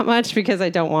into that much because I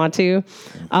don't want to.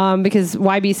 Because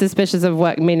why be suspicious of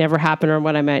what may never happen or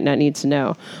what I might not need to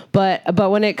know. But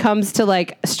when it comes to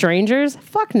like strangers,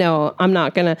 fuck no, I'm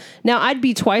not going to. Now, I'd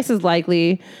be twice as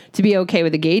likely to be okay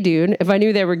with a gay dude. If I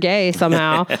knew they were gay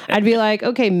somehow, I'd be like,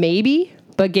 okay, maybe.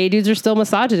 But gay dudes are still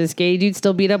misogynists. Gay dudes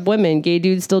still beat up women. Gay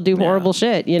dudes still do horrible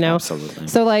shit, Absolutely.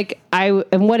 So like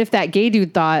and what if that gay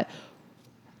dude thought,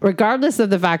 regardless of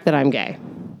the fact that I'm gay,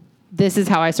 this is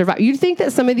how I survive? You'd think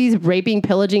that some of these raping,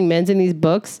 pillaging men in these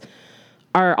books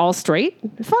are all straight?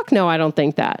 Fuck no, I don't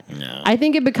think that. No. I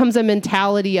think it becomes a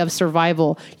mentality of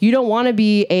survival. You don't want to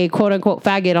be a quote unquote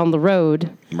faggot on the road.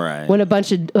 Right. When a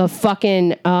bunch of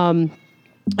fucking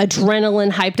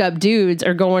adrenaline hyped up dudes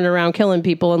are going around killing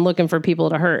people and looking for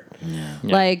people to hurt. Yeah.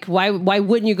 Like why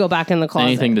wouldn't you go back in the closet?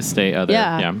 Anything to stay other.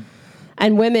 Yeah.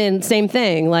 And women, same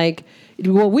thing. Like,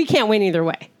 well, we can't win either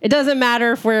way. It doesn't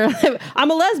matter if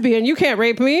I'm a lesbian, you can't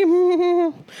rape me.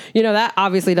 That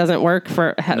obviously doesn't work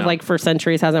for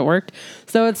centuries hasn't worked.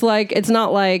 So it's like, it's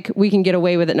not like we can get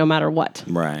away with it no matter what.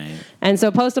 Right. And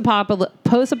so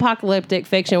post-apocalyptic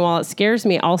fiction, while it scares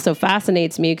me, also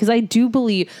fascinates me because I do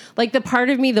believe, like the part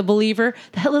of me, the believer,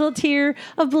 that little tear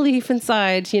of belief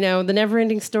inside, the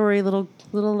never-ending story, little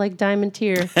like diamond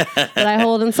tear that I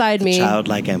hold inside me.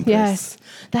 Childlike empress. Yes,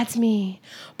 that's me.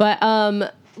 But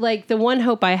like the one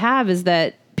hope I have is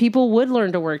that people would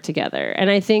learn to work together, and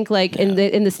I think like in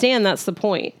the Stand, that's the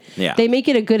point. Yeah. They make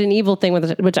it a good and evil thing,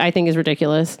 which I think is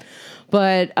ridiculous.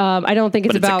 But I don't think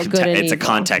it's about good and evil. It's a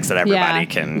context that everybody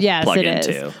can plug into.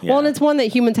 Is. Yeah. Well, and it's one that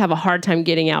humans have a hard time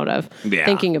getting out of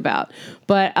thinking about.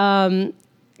 But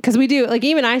because we do, like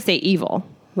even I say evil.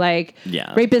 Like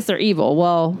rapists are evil.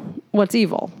 Well, what's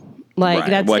evil? Like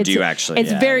that's what do you actually?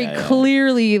 It's very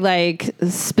clearly like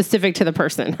specific to the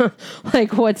person.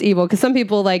 Like what's evil? Because some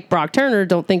people like Brock Turner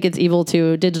don't think it's evil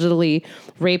to digitally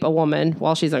rape a woman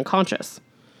while she's unconscious.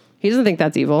 He doesn't think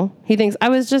that's evil. He thinks I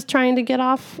was just trying to get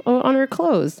off on her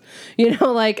clothes.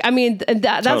 Like, I mean,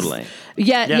 that's Totally.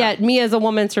 Yet me as a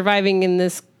woman surviving in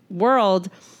this world,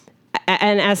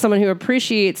 and as someone who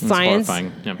appreciates science,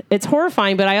 horrifying. Yeah. it's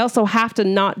horrifying, but I also have to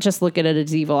not just look at it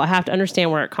as evil. I have to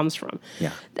understand where it comes from.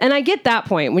 Yeah. And I get that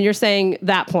point when you're saying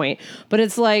that point, but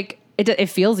it's like, it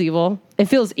feels evil. It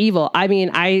feels evil. I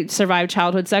mean, I survived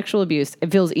childhood sexual abuse.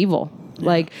 It feels evil. Yeah.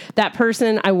 Like, that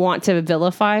person I want to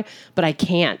vilify, but I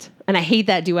can't. And I hate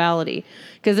that duality,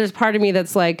 because there's part of me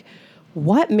that's like,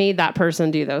 what made that person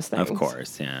do those things? Of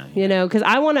course, yeah. Because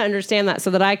I want to understand that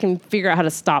so that I can figure out how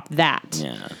to stop that.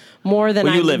 Yeah. More than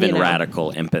you live in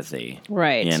radical empathy.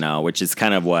 Right. Which is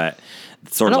kind of what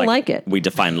sort I of don't like it. we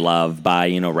define love by,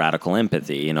 radical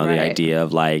empathy, Right. the idea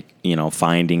of like,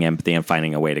 finding empathy and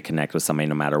finding a way to connect with somebody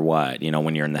no matter what,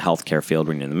 when you're in the healthcare field,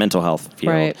 when you're in the mental health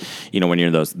field, Right. When you're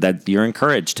in those, that you're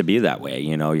encouraged to be that way,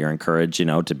 you're encouraged,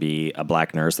 to be a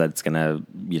black nurse that's going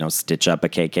to, stitch up a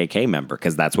KKK member,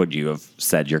 because that's what you have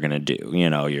said you're going to do.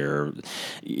 You're,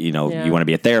 you want to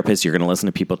be a therapist, you're going to listen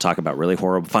to people talk about really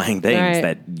horrifying things Right.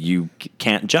 that you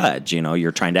can't judge,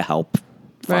 you're trying to help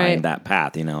find Right. that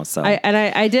path, so. I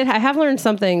have learned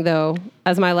something, though,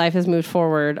 as my life has moved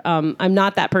forward. I'm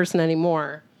not that person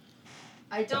anymore.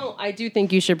 I do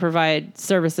think you should provide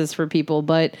services for people,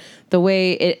 but the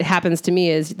way it happens to me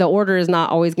is the order is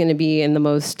not always going to be in the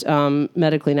most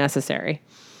medically necessary.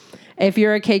 If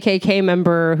you're a KKK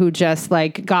member who just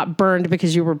like got burned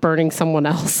because you were burning someone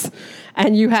else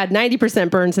and you had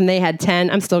 90% burns and they had 10,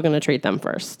 I'm still going to treat them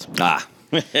first.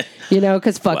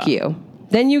 Because fuck Wow. you.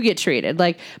 Then you get treated.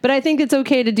 But I think it's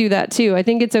okay to do that too. I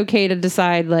think it's okay to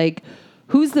decide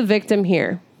who's the victim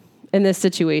here in this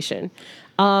situation.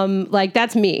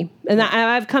 That's me. And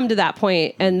I've come to that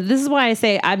point. And this is why I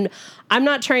say I'm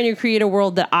not trying to create a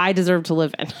world that I deserve to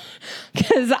live in,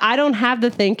 because I don't have the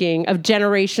thinking of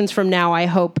generations from now, I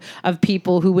hope, of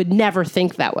people who would never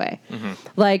think that way.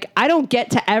 Mm-hmm. I don't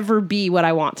get to ever be what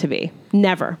I want to be.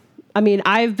 Never. I mean,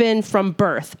 I've been from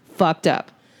birth fucked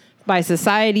up by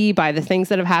society, by the things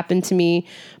that have happened to me,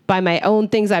 by my own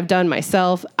things I've done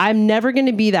myself. I'm never going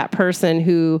to be that person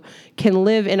who can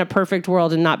live in a perfect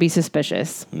world and not be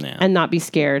suspicious and not be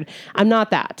scared. I'm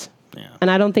not that. Yeah. And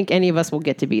I don't think any of us will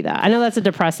get to be that. I know that's a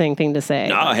depressing thing to say.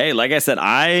 No, hey, like I said,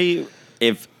 I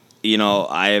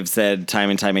have said time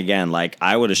and time again,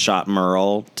 I would have shot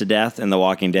Merle to death in The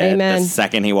Walking Dead. Amen. The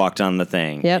second he walked on the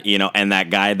thing. Yep. And that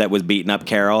guy that was beating up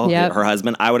Carol, Yep. her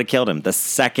husband, I would have killed him the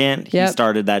second he Yep.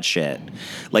 started that shit.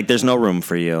 There's no room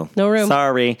for you. No room.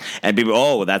 Sorry. And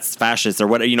people, that's fascist or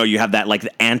what, you have that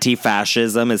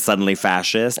anti-fascism is suddenly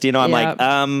fascist. I'm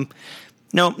Yep.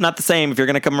 No, not the same. If you're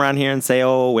going to come around here and say,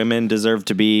 women deserve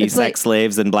to be sex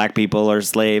slaves and black people are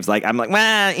slaves, I'm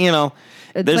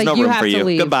there's no room for you.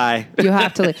 Leave. Goodbye. You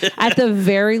have to leave. At the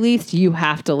very least, you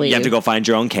have to leave. You have to go find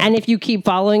your own camp. And if you keep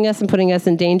following us and putting us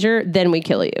in danger, then we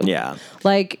kill you. Yeah. So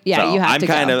I'm you have to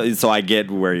go. so I get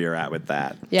where you're at with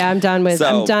that. Yeah, I'm done with.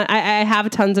 So, I'm done. I have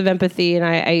tons of empathy, and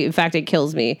I in fact, it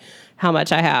kills me how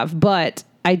much I have. But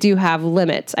I do have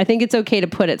limits. I think it's okay to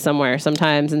put it somewhere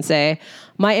sometimes and say,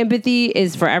 my empathy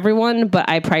is for everyone, but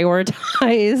I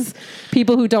prioritize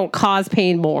people who don't cause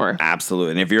pain more.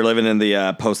 Absolutely. And if you're living in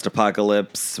the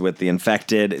post-apocalypse with the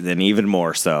infected, then even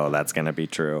more so, that's going to be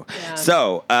true. Yeah.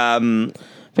 So,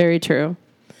 very true.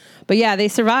 But yeah, they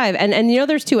survive. And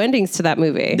there's 2 endings to that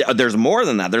movie. There's more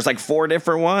than that. There's 4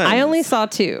 different ones. I only saw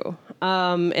 2.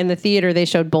 In the theater, they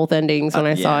showed both endings when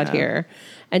I saw it here.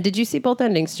 And did you see both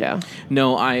endings, Joe?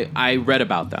 No, I read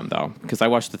about them though, because I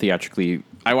watched the theatrical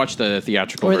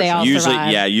Were they version. all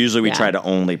survive? Usually we try to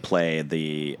only play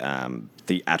the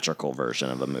theatrical version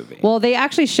of a movie. Well, they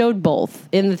actually showed both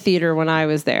in the theater when I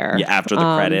was there. Yeah, after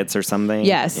the credits or something.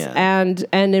 Yes, yeah. and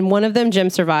in one of them, Jim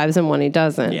survives, and one he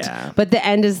doesn't. Yeah, but the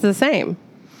end is the same.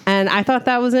 And I thought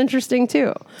that was interesting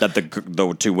too. That the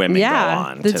 2 women go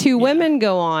on. The 2 women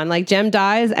go on. Jem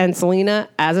dies, and Selena,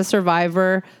 as a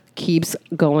survivor, keeps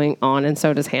going on, and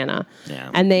so does Hannah. Yeah.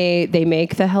 And they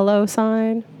make the hello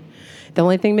sign. The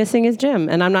only thing missing is Jim.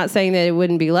 And I'm not saying that it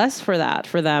wouldn't be less for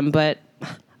them, but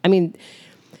I mean,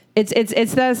 it's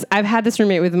this. I've had this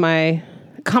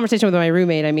conversation with my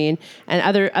roommate, and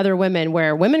other women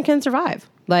where women can survive.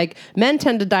 Men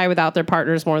tend to die without their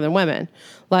partners more than women.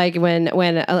 When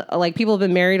people have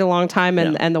been married a long time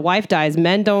and the wife dies,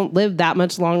 men don't live that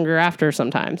much longer after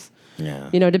sometimes. Yeah.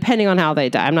 Depending on how they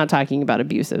die. I'm not talking about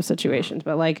abusive situations,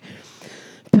 but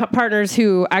partners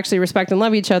who actually respect and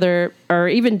love each other, or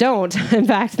even don't. In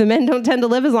fact, the men don't tend to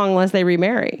live as long unless they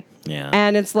remarry. Yeah.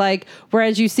 And it's like,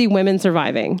 whereas you see women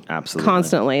surviving Absolutely.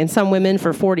 constantly, and some women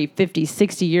for 40, 50,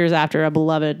 60 years after a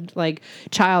beloved like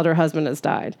child or husband has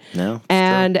died. No, it's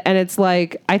and it's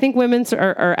like, I think women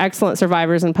are excellent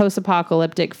survivors, and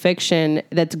post-apocalyptic fiction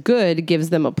that's good gives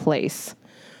them a place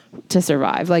to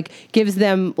survive, like gives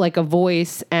them like a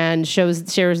voice and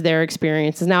shares their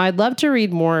experiences. Now, I'd love to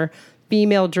read more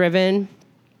female driven,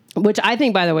 which I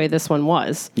think, by the way, this one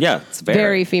was. Yeah, it's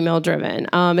Very female driven.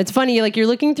 It's funny, like you're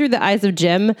looking through the eyes of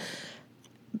Jim.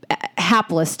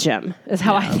 Hapless Jim is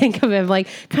how I think of him, like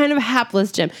kind of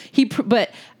hapless Jim.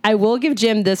 But I will give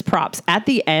Jim this props at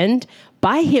the end.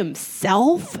 By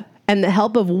himself and the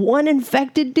help of one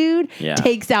infected dude,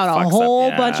 takes out a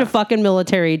whole bunch of fucking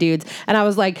military dudes. And I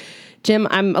was like, Jim,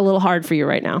 I'm a little hard for you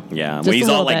right now. Yeah, Just well, he's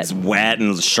a all little like bit. wet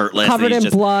and shirtless, Covered and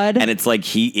in blood. and it's like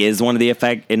he is one of the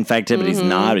infected, but he's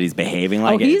not. But he's behaving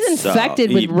like Oh, it. he's It's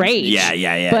infected with rage.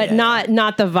 Yeah, but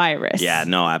not the virus. Yeah,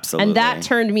 no, absolutely. And that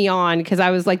turned me on because I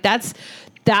was like, that's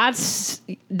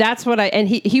what I, and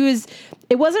he was,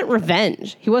 it wasn't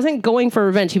revenge. He wasn't going for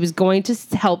revenge. He was going to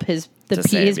help his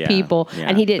people,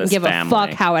 and he didn't give a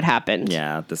fuck how it happened.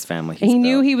 Yeah, this family. He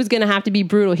knew he was going to have to be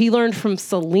brutal. He learned from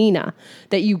Selena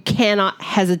that you cannot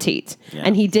hesitate,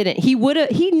 and he didn't. He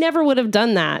never would have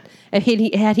done that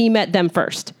if had he met them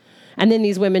first, and then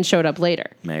these women showed up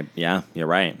later. Maybe, yeah, you're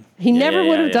right. He never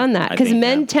would have done that, because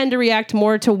men tend to react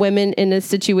more to women in a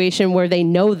situation where they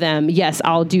know them. Yes,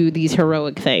 I'll do these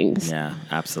heroic things. Yeah,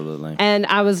 absolutely. And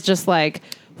I was just like,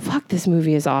 fuck, this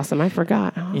movie is awesome. I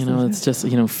forgot. It's just,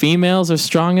 females are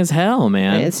strong as hell,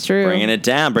 man. It's true. Bringing it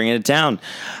down.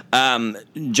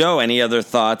 Joe, any other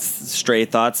thoughts, stray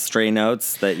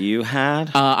notes that you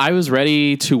had? I was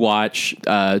ready to watch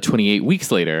 28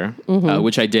 Weeks Later,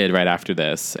 which I did right after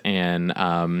this. And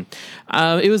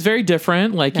it was very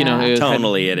different. Like,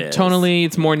 Tonally,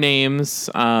 it's more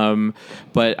names.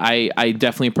 But I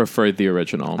definitely preferred the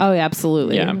original. Oh, yeah,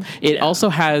 absolutely. Yeah. It also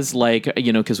has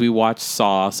because we watched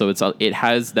Saw, so it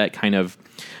has that kind of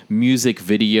music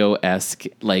video-esque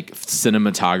like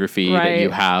cinematography that you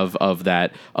have of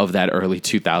that early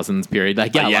 2000s period.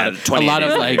 Like a lot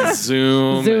of like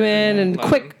zoom in and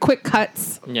quick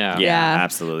cuts. Yeah,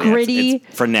 absolutely. Gritty,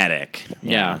 it's frenetic.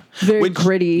 Yeah. Very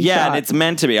gritty. Yeah, shot. and it's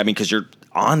meant to be. I mean, because you're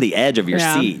on the edge of your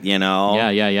seat,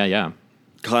 Yeah.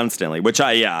 Constantly, which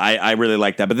I really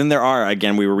like that. But then there are,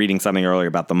 again, we were reading something earlier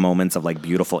about the moments of like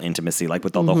beautiful intimacy, like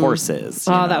with all the horses.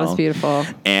 Oh, that was beautiful.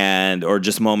 And or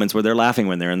just moments where they're laughing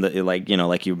when they're in the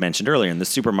like you mentioned earlier in the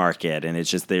supermarket, and it's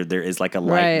just there is like a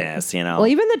lightness, Well,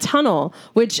 even the tunnel,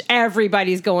 which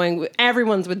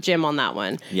everyone's with Jim on that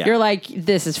one. Yeah. You're like,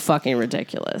 this is fucking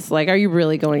ridiculous. Like, are you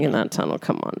really going in that tunnel?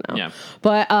 Come on now. Yeah.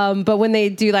 But when they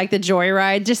do like the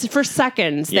joyride, just for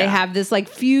seconds, they have this like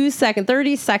 30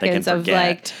 seconds of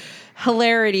like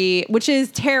hilarity, which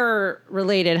is terror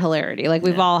related hilarity. Like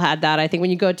we've all had that. I think when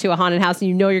you go to a haunted house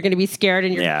and you're going to be scared,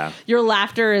 and your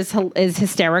laughter is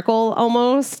hysterical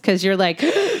almost, because you're like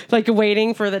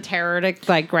waiting for the terror to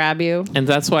like grab you. And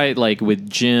that's why, like with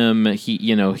Jim,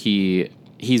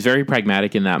 he's very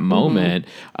pragmatic in that moment.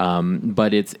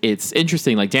 But it's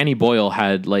interesting. Like Danny Boyle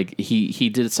had he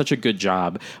did such a good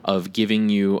job of giving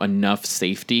you enough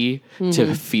safety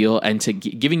to feel, and to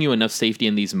giving you enough safety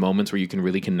in these moments where you can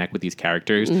really connect with these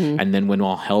characters. And then when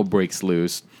all hell breaks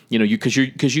loose,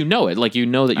 because you know it, like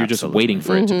that you're just waiting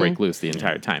for it to break loose the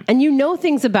entire time. And you know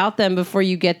things about them before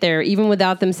you get there, even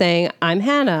without them saying, I'm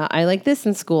Hannah, I like this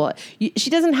in school. She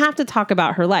doesn't have to talk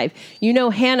about her life. You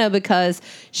know Hannah because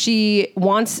she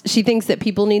thinks that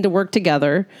people need to work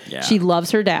together. Yeah. She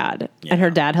loves her dad, and her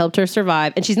dad helped her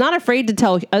survive. And she's not afraid to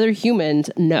tell other humans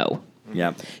no.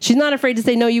 Yeah. She's not afraid to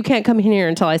say, no, you can't come in here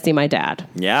until I see my dad.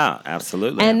 Yeah,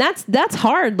 absolutely. And that's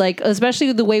hard, like, especially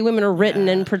with the way women are written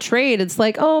and portrayed. It's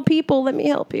like, oh, people, let me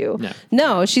help you. Yeah.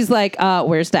 No, she's like,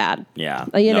 where's dad? Yeah.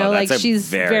 She's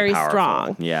very powerful.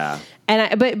 strong. Yeah.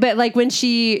 And but like when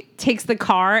she takes the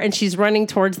car and she's running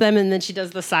towards them, and then she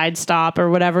does the side stop or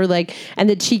whatever, like, and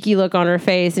the cheeky look on her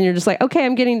face, and you're just like, okay,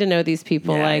 I'm getting to know these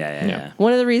people.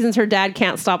 One of the reasons her dad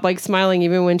can't stop like smiling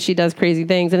even when she does crazy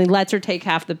things, and he lets her take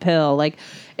half the pill. Like,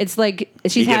 it's like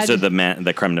He gives her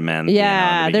the creme de menthe.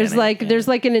 Yeah, in the beginning. there's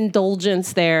like an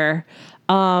indulgence there.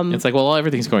 It's like, well,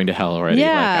 everything's going to hell already.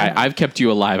 Yeah. Like, I've kept you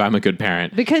alive. I'm a good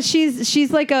parent. Because she's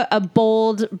like a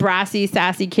bold, brassy,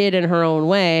 sassy kid in her own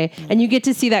way. And you get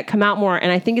to see that come out more.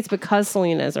 And I think it's because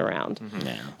Selena is around.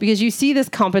 Yeah. Because you see this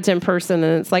competent person,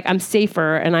 and it's like, I'm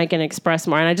safer and I can express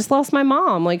more. And I just lost my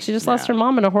mom. Like, she just lost her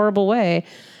mom in a horrible way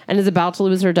and is about to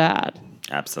lose her dad.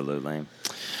 Absolutely.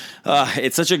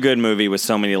 It's such a good movie with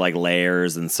so many like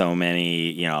layers and so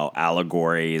many,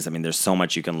 allegories. I mean, there's so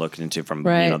much you can look into from,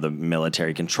 Right. The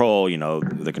military control,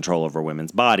 the control over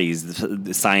women's bodies,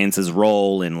 the science's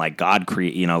role in like God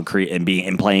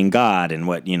and playing God and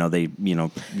what, they, Yeah.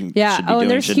 should be And doing,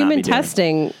 there's should not human be doing.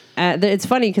 testing. It's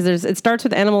funny because it starts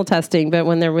with animal testing, but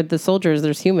when they're with the soldiers,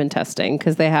 there's human testing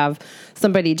because they have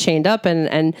somebody chained up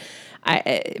and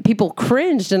people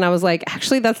cringed, and I was like,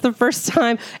 actually, that's the first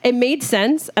time it made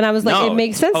sense. And I was like, No, it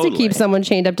makes sense to totally. keep someone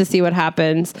chained up to see what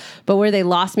happens. But where they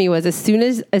lost me was as soon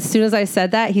as I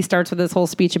said that, he starts with this whole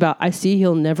speech about, I see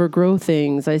he'll never grow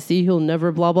things. I see he'll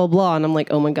never blah, blah, blah. And I'm like,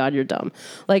 oh my God, you're dumb.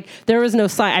 Like there was no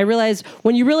science. I realized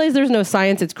when you realize there's no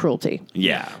science, it's cruelty.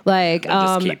 Yeah. Like, They're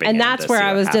just keeping and it that's to where see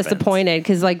I what was happens. disappointed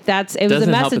because like it was a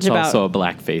Doesn't help. message It's about. also a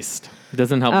black-faced. It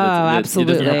doesn't help. Oh, It doesn't help.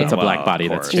 absolutely. It's a Well, black body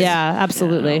of that's course. chained. Yeah,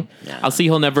 absolutely. Yeah. I'll see.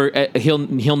 He'll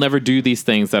never do these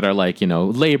things that are like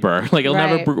labor. Like he'll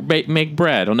Right. never make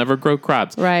bread. He'll never grow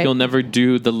crops. Right. He'll never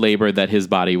do the labor that his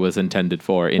body was intended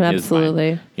for in his Absolutely.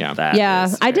 mind. Yeah. That Yeah,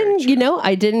 is I very didn't. true.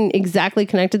 I didn't exactly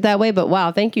connect it that way, but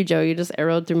wow, thank you, Joe. You just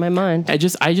arrowed through my mind. I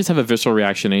just have a visceral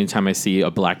reaction anytime I see a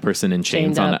black person in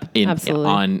chains Chained up.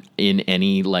 Absolutely. in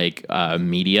any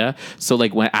media. So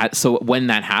like when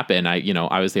that happened,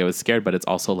 obviously I was scared, but it's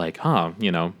also like,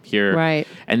 here. Right.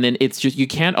 And then it's just, you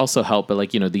can't also help but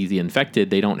the infected,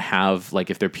 they don't have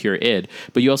if they're pure id,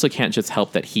 but you also can't just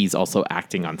help that he's also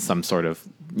acting on some sort of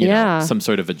some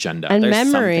sort of agenda. And There's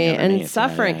memory something and underneath,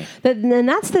 suffering. yeah. And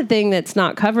that's the thing that's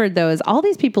not covered though, is all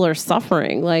these people are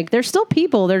suffering. Like they're still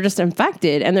people, they're just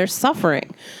infected and they're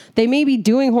suffering. They may be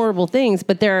doing horrible things,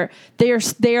 but they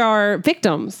are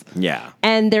victims. Yeah.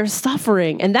 And they're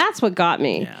suffering. And that's what got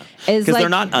me. Yeah. Is Because like, they're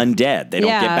not undead. They don't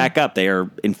Yeah. get back up. They are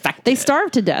infected. they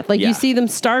starve to death. Like Yeah. you see them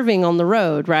starving on the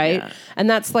road, right? Yeah. And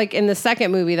that's like in the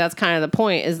second movie, that's kind of the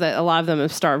point, is that a lot of them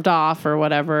have starved off or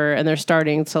whatever, and they're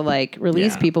starting to like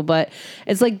release Yeah. people. But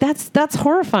it's like that's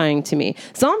horrifying to me.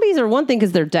 Zombies are one thing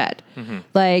because they're dead.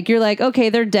 Like you're like, okay,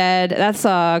 they're dead. That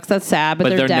sucks. That's sad, but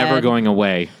they're dead. never going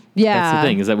away. Yeah. That's the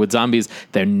thing, is that with zombies,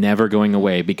 they're never going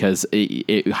away because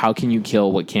how can you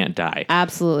kill what can't die?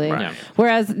 Absolutely. Right.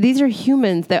 Whereas these are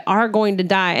humans that are going to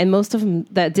die, and most of them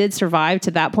that did survive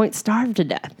to that point starved to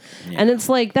death. And it's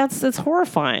like that's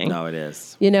horrifying. No, it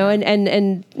is.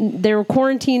 And they were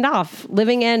quarantined off,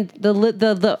 living and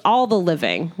the all the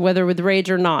living, whether with rage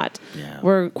or not, Yeah.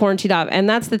 were quarantined off. And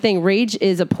that's the thing. Rage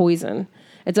is a poison.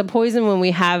 It's a poison when we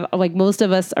have, like, most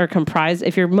of us are comprised.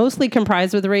 If you're mostly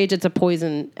comprised with rage, it's a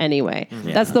poison anyway.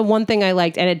 Yeah. That's the one thing I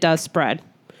liked, and it does spread.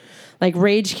 Like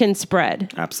rage can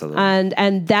spread. Absolutely.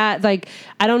 And that, like,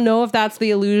 I don't know if that's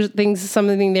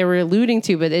something they were alluding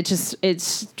to, but it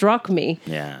struck me.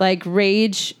 Yeah. Like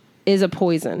rage is a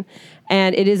poison,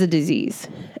 and it is a disease.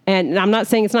 And I'm not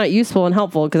saying it's not useful and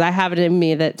helpful, because I have it in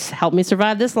me that's helped me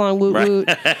survive this long. Woot woot.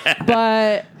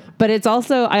 But it's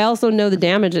also, I also know the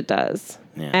damage it does.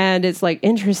 Yeah. And it's like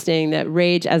interesting that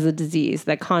rage as a disease,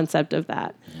 that concept of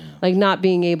that, like not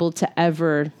being able to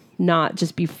ever not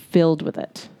just be filled with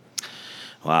it.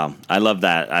 Wow, I love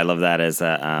that. I love that as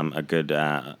a good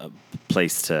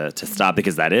place to stop,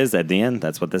 because that is, at the end,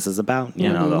 that's what this is about.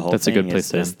 You know, the whole That's a thing good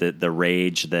place is to the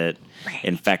rage that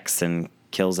infects and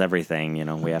kills everything. You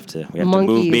know, we have to move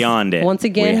Monkeys. beyond it. Once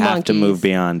again, we have to monkeys. move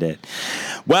beyond it.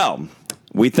 Well,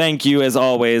 we thank you, as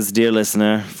always, dear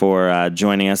listener, for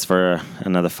joining us for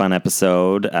another fun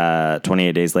episode,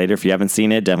 28 Days Later. If you haven't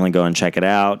seen it, definitely go and check it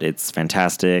out. It's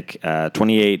fantastic.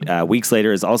 28 Weeks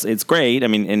Later is also, it's great, I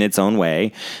mean, in its own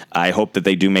way. I hope that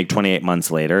they do make 28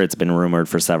 Months Later. It's been rumored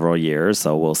for several years,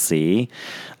 so we'll see.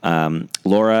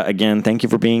 Laura, again, thank you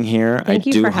for being here. Thank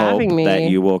you I do for hope having me. that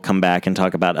you will come back and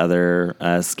talk about other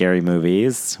scary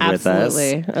movies with us.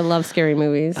 Absolutely. I love scary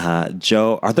movies.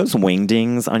 Joe, are those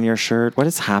wingdings on your shirt? What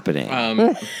is happening?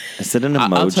 Is it an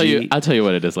emoji? I'll tell you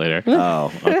what it is later.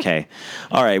 Oh, okay.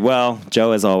 All right. Well,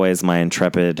 Joe, as always, my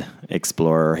intrepid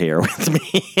explorer here with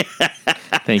me.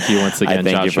 Thank you once again,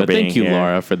 thank you Joshua. for being Thank you, here.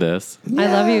 Laura, for this. I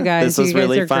love you guys. This was you guys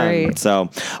really are fun. great. So,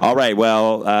 all right.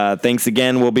 Well, thanks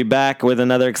again. We'll be back with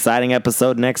another exciting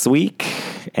episode next week.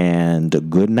 And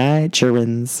good night,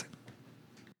 childrens.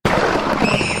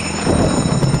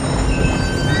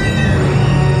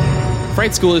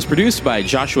 Fright School is produced by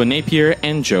Joshua Napier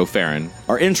and Joe Farron.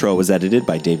 Our intro was edited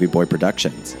by Davey Boy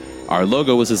Productions. Our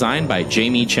logo was designed by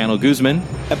Jamie Channel Guzman.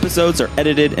 Episodes are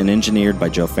edited and engineered by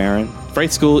Joe Farron.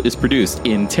 Fright School is produced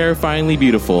in terrifyingly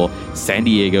beautiful San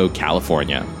Diego,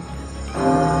 California.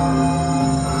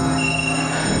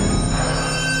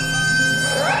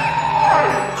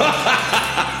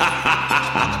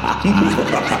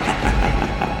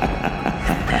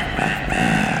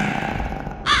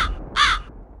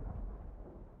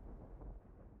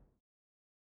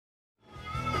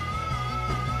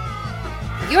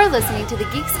 You're listening to the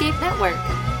Geekscape Network.